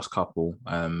do a last couple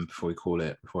before we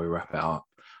wrap it up.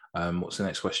 What's the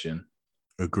next question?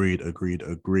 Agreed.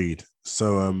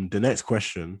 So the next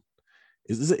question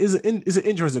is an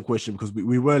interesting question, because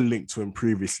we were linked to him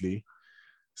previously.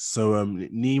 So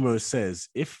Nemo says,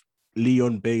 if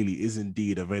Leon Bailey is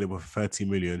indeed available for 30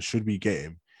 million, should we get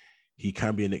him? He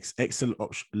can be an excellent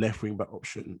left wing back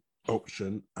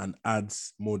option and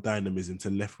adds more dynamism to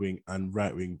left wing and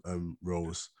right wing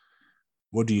roles.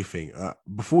 What do you think?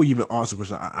 Before you even answer the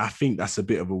question, I think that's a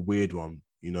bit of a weird one.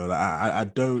 I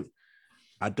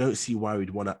don't see why we'd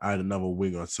want to add another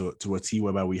winger to a team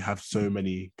whereby we have so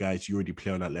many guys you already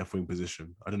play on that left wing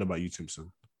position. I don't know about you,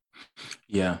 Timson.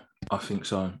 Yeah, I think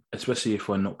so. Especially if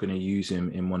we're not going to use him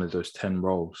in one of those 10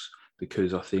 roles,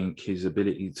 because I think his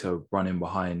ability to run in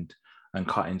behind and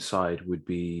cut inside would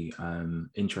be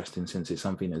interesting, since it's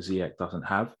something that Ziyech doesn't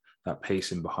have, that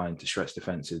pace in behind to stretch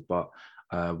defenses. But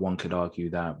one could argue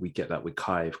that we get that with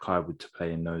Kai, if Kai would to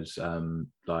play in those in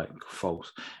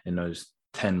those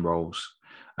 10 roles.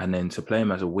 And then to play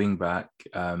him as a wing back,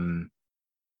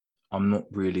 I don't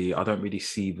really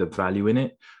see the value in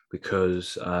it,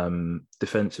 because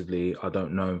defensively, I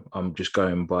don't know. I'm just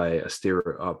going by a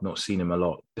stereo. I've not seen him a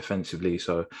lot defensively.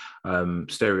 So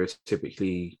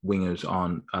stereotypically, wingers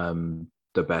aren't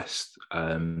the best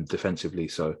defensively.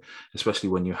 So especially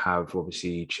when you have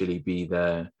obviously Chile B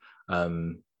there,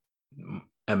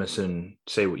 Emerson,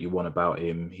 say what you want about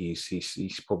him,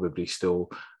 he's probably still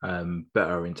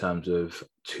better in terms of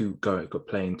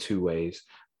playing two ways.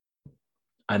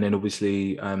 And then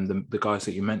obviously the guys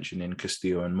that you mentioned in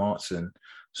Castillo and Martin.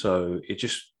 So it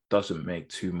just doesn't make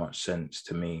too much sense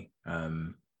to me,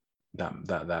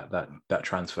 that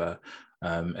transfer,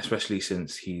 especially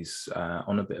since he's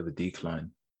on a bit of a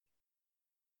decline.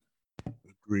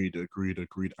 Agreed.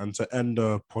 And to end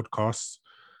the podcast,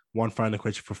 one final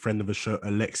question for friend of the show,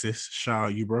 Alexis. Shout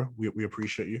out you, bro. We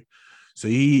appreciate you. So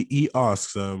he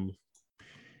asks,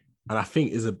 and I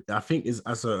think is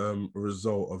as a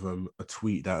result of a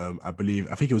tweet that I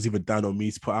think it was either Dan or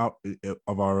Mees put out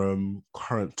of our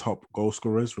current top goal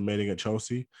scorers remaining at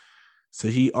Chelsea. So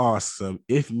he asks,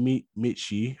 if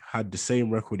Michy had the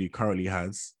same record he currently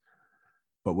has,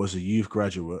 but was a youth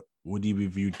graduate, would he be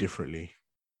viewed differently?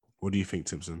 What do you think,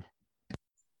 Timpson?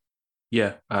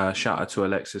 Yeah, shout out to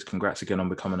Alexis. Congrats again on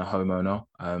becoming a homeowner.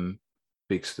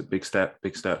 Big step.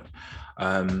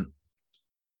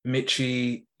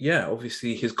 Michy, yeah,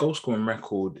 obviously his goal scoring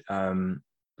record,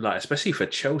 especially for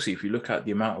Chelsea, if you look at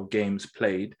the amount of games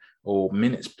played or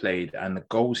minutes played and the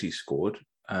goals he scored,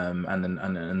 and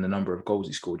the number of goals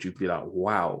he scored, you'd be like,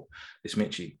 wow, it's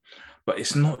Michy. But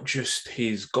it's not just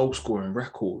his goal scoring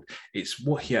record; it's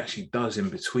what he actually does in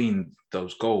between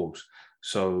those goals.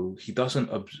 So he doesn't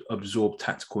absorb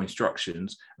tactical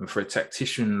instructions, and for a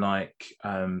tactician like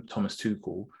Thomas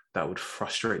Tuchel, that would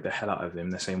frustrate the hell out of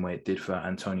him the same way it did for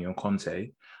Antonio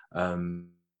Conte. And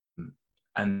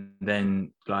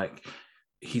then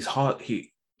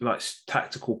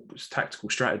tactical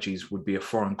strategies would be a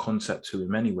foreign concept to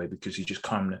him anyway, because he just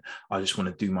I just want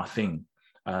to do my thing.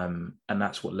 And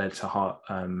that's what led to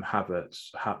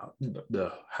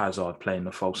Hazard playing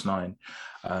the false nine.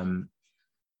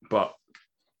 But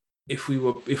if we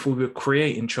were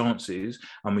creating chances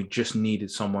and we just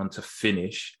needed someone to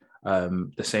finish,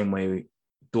 the same way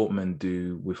Dortmund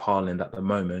do with Haaland at the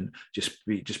moment, just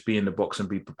be in the box and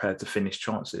be prepared to finish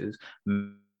chances,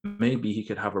 maybe he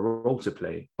could have a role to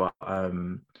play. But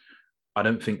I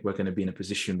don't think we're going to be in a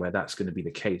position where that's going to be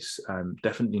the case.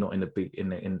 Definitely not in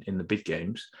the big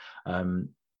games.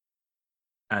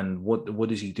 And what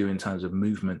does he do in terms of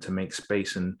movement to make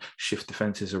space and shift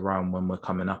defenses around when we're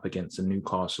coming up against a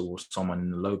Newcastle or someone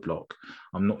in the low block?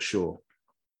 I'm not sure.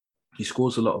 He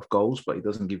scores a lot of goals, but he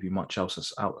doesn't give you much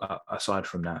else aside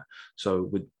from that. So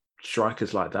with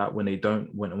strikers like that, when they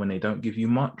don't give you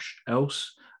much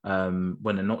else, when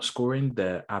they're not scoring,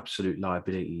 they're absolute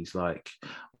liabilities. Like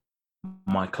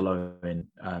Michael Owen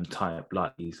type,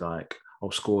 like he's like,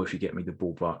 I'll score if you get me the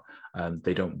ball, but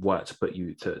they don't work to put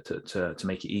you to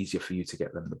make it easier for you to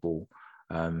get them the ball.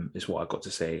 Is what I got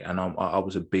to say. And I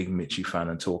was a big Michy fan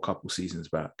until a couple seasons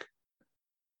back.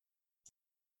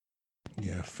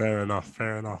 Yeah, fair enough.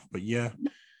 But yeah,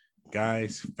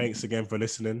 guys, thanks again for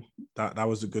listening. That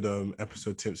was a good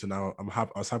episode, Tips, and I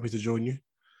was happy to join you.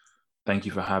 Thank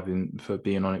you for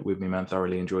being on it with me, man.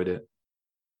 Thoroughly enjoyed it.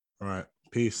 All right,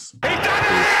 peace. He done it!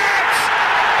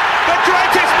 The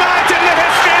greatest night in the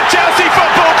history of Chelsea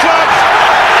Football Club.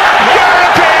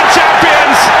 European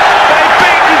champions. They've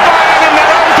beaten Bayern in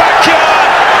their own backyard.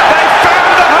 They've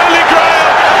found the Holy Grail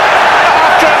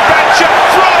after a venture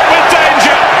fraught with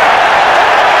danger.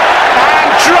 And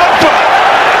Drogba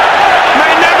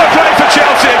may never play for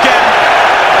Chelsea again.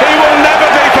 He will never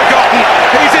be forgotten.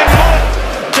 He's in.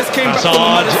 Just came back from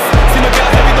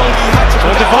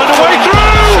trying to find a way through.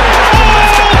 Oh,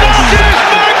 that is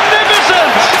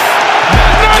magnificent!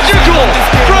 Magical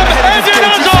from Eden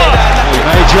Hazard. He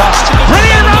may just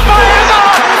brilliant run by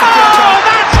Hazard. Oh,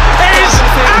 that is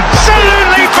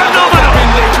absolutely phenomenal.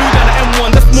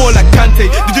 That's more like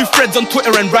Kante. They do threads on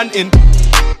Twitter and ranting,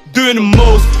 doing the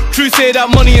most. True say that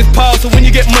money is power, so when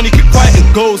you get money, keep quiet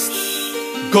and ghost.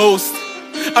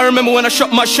 I remember when I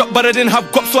shot my shot, but I didn't have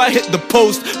guap, so I hit the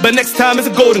post. But next time it's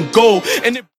a golden goal.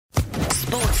 And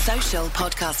Sports Social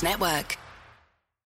Podcast Network.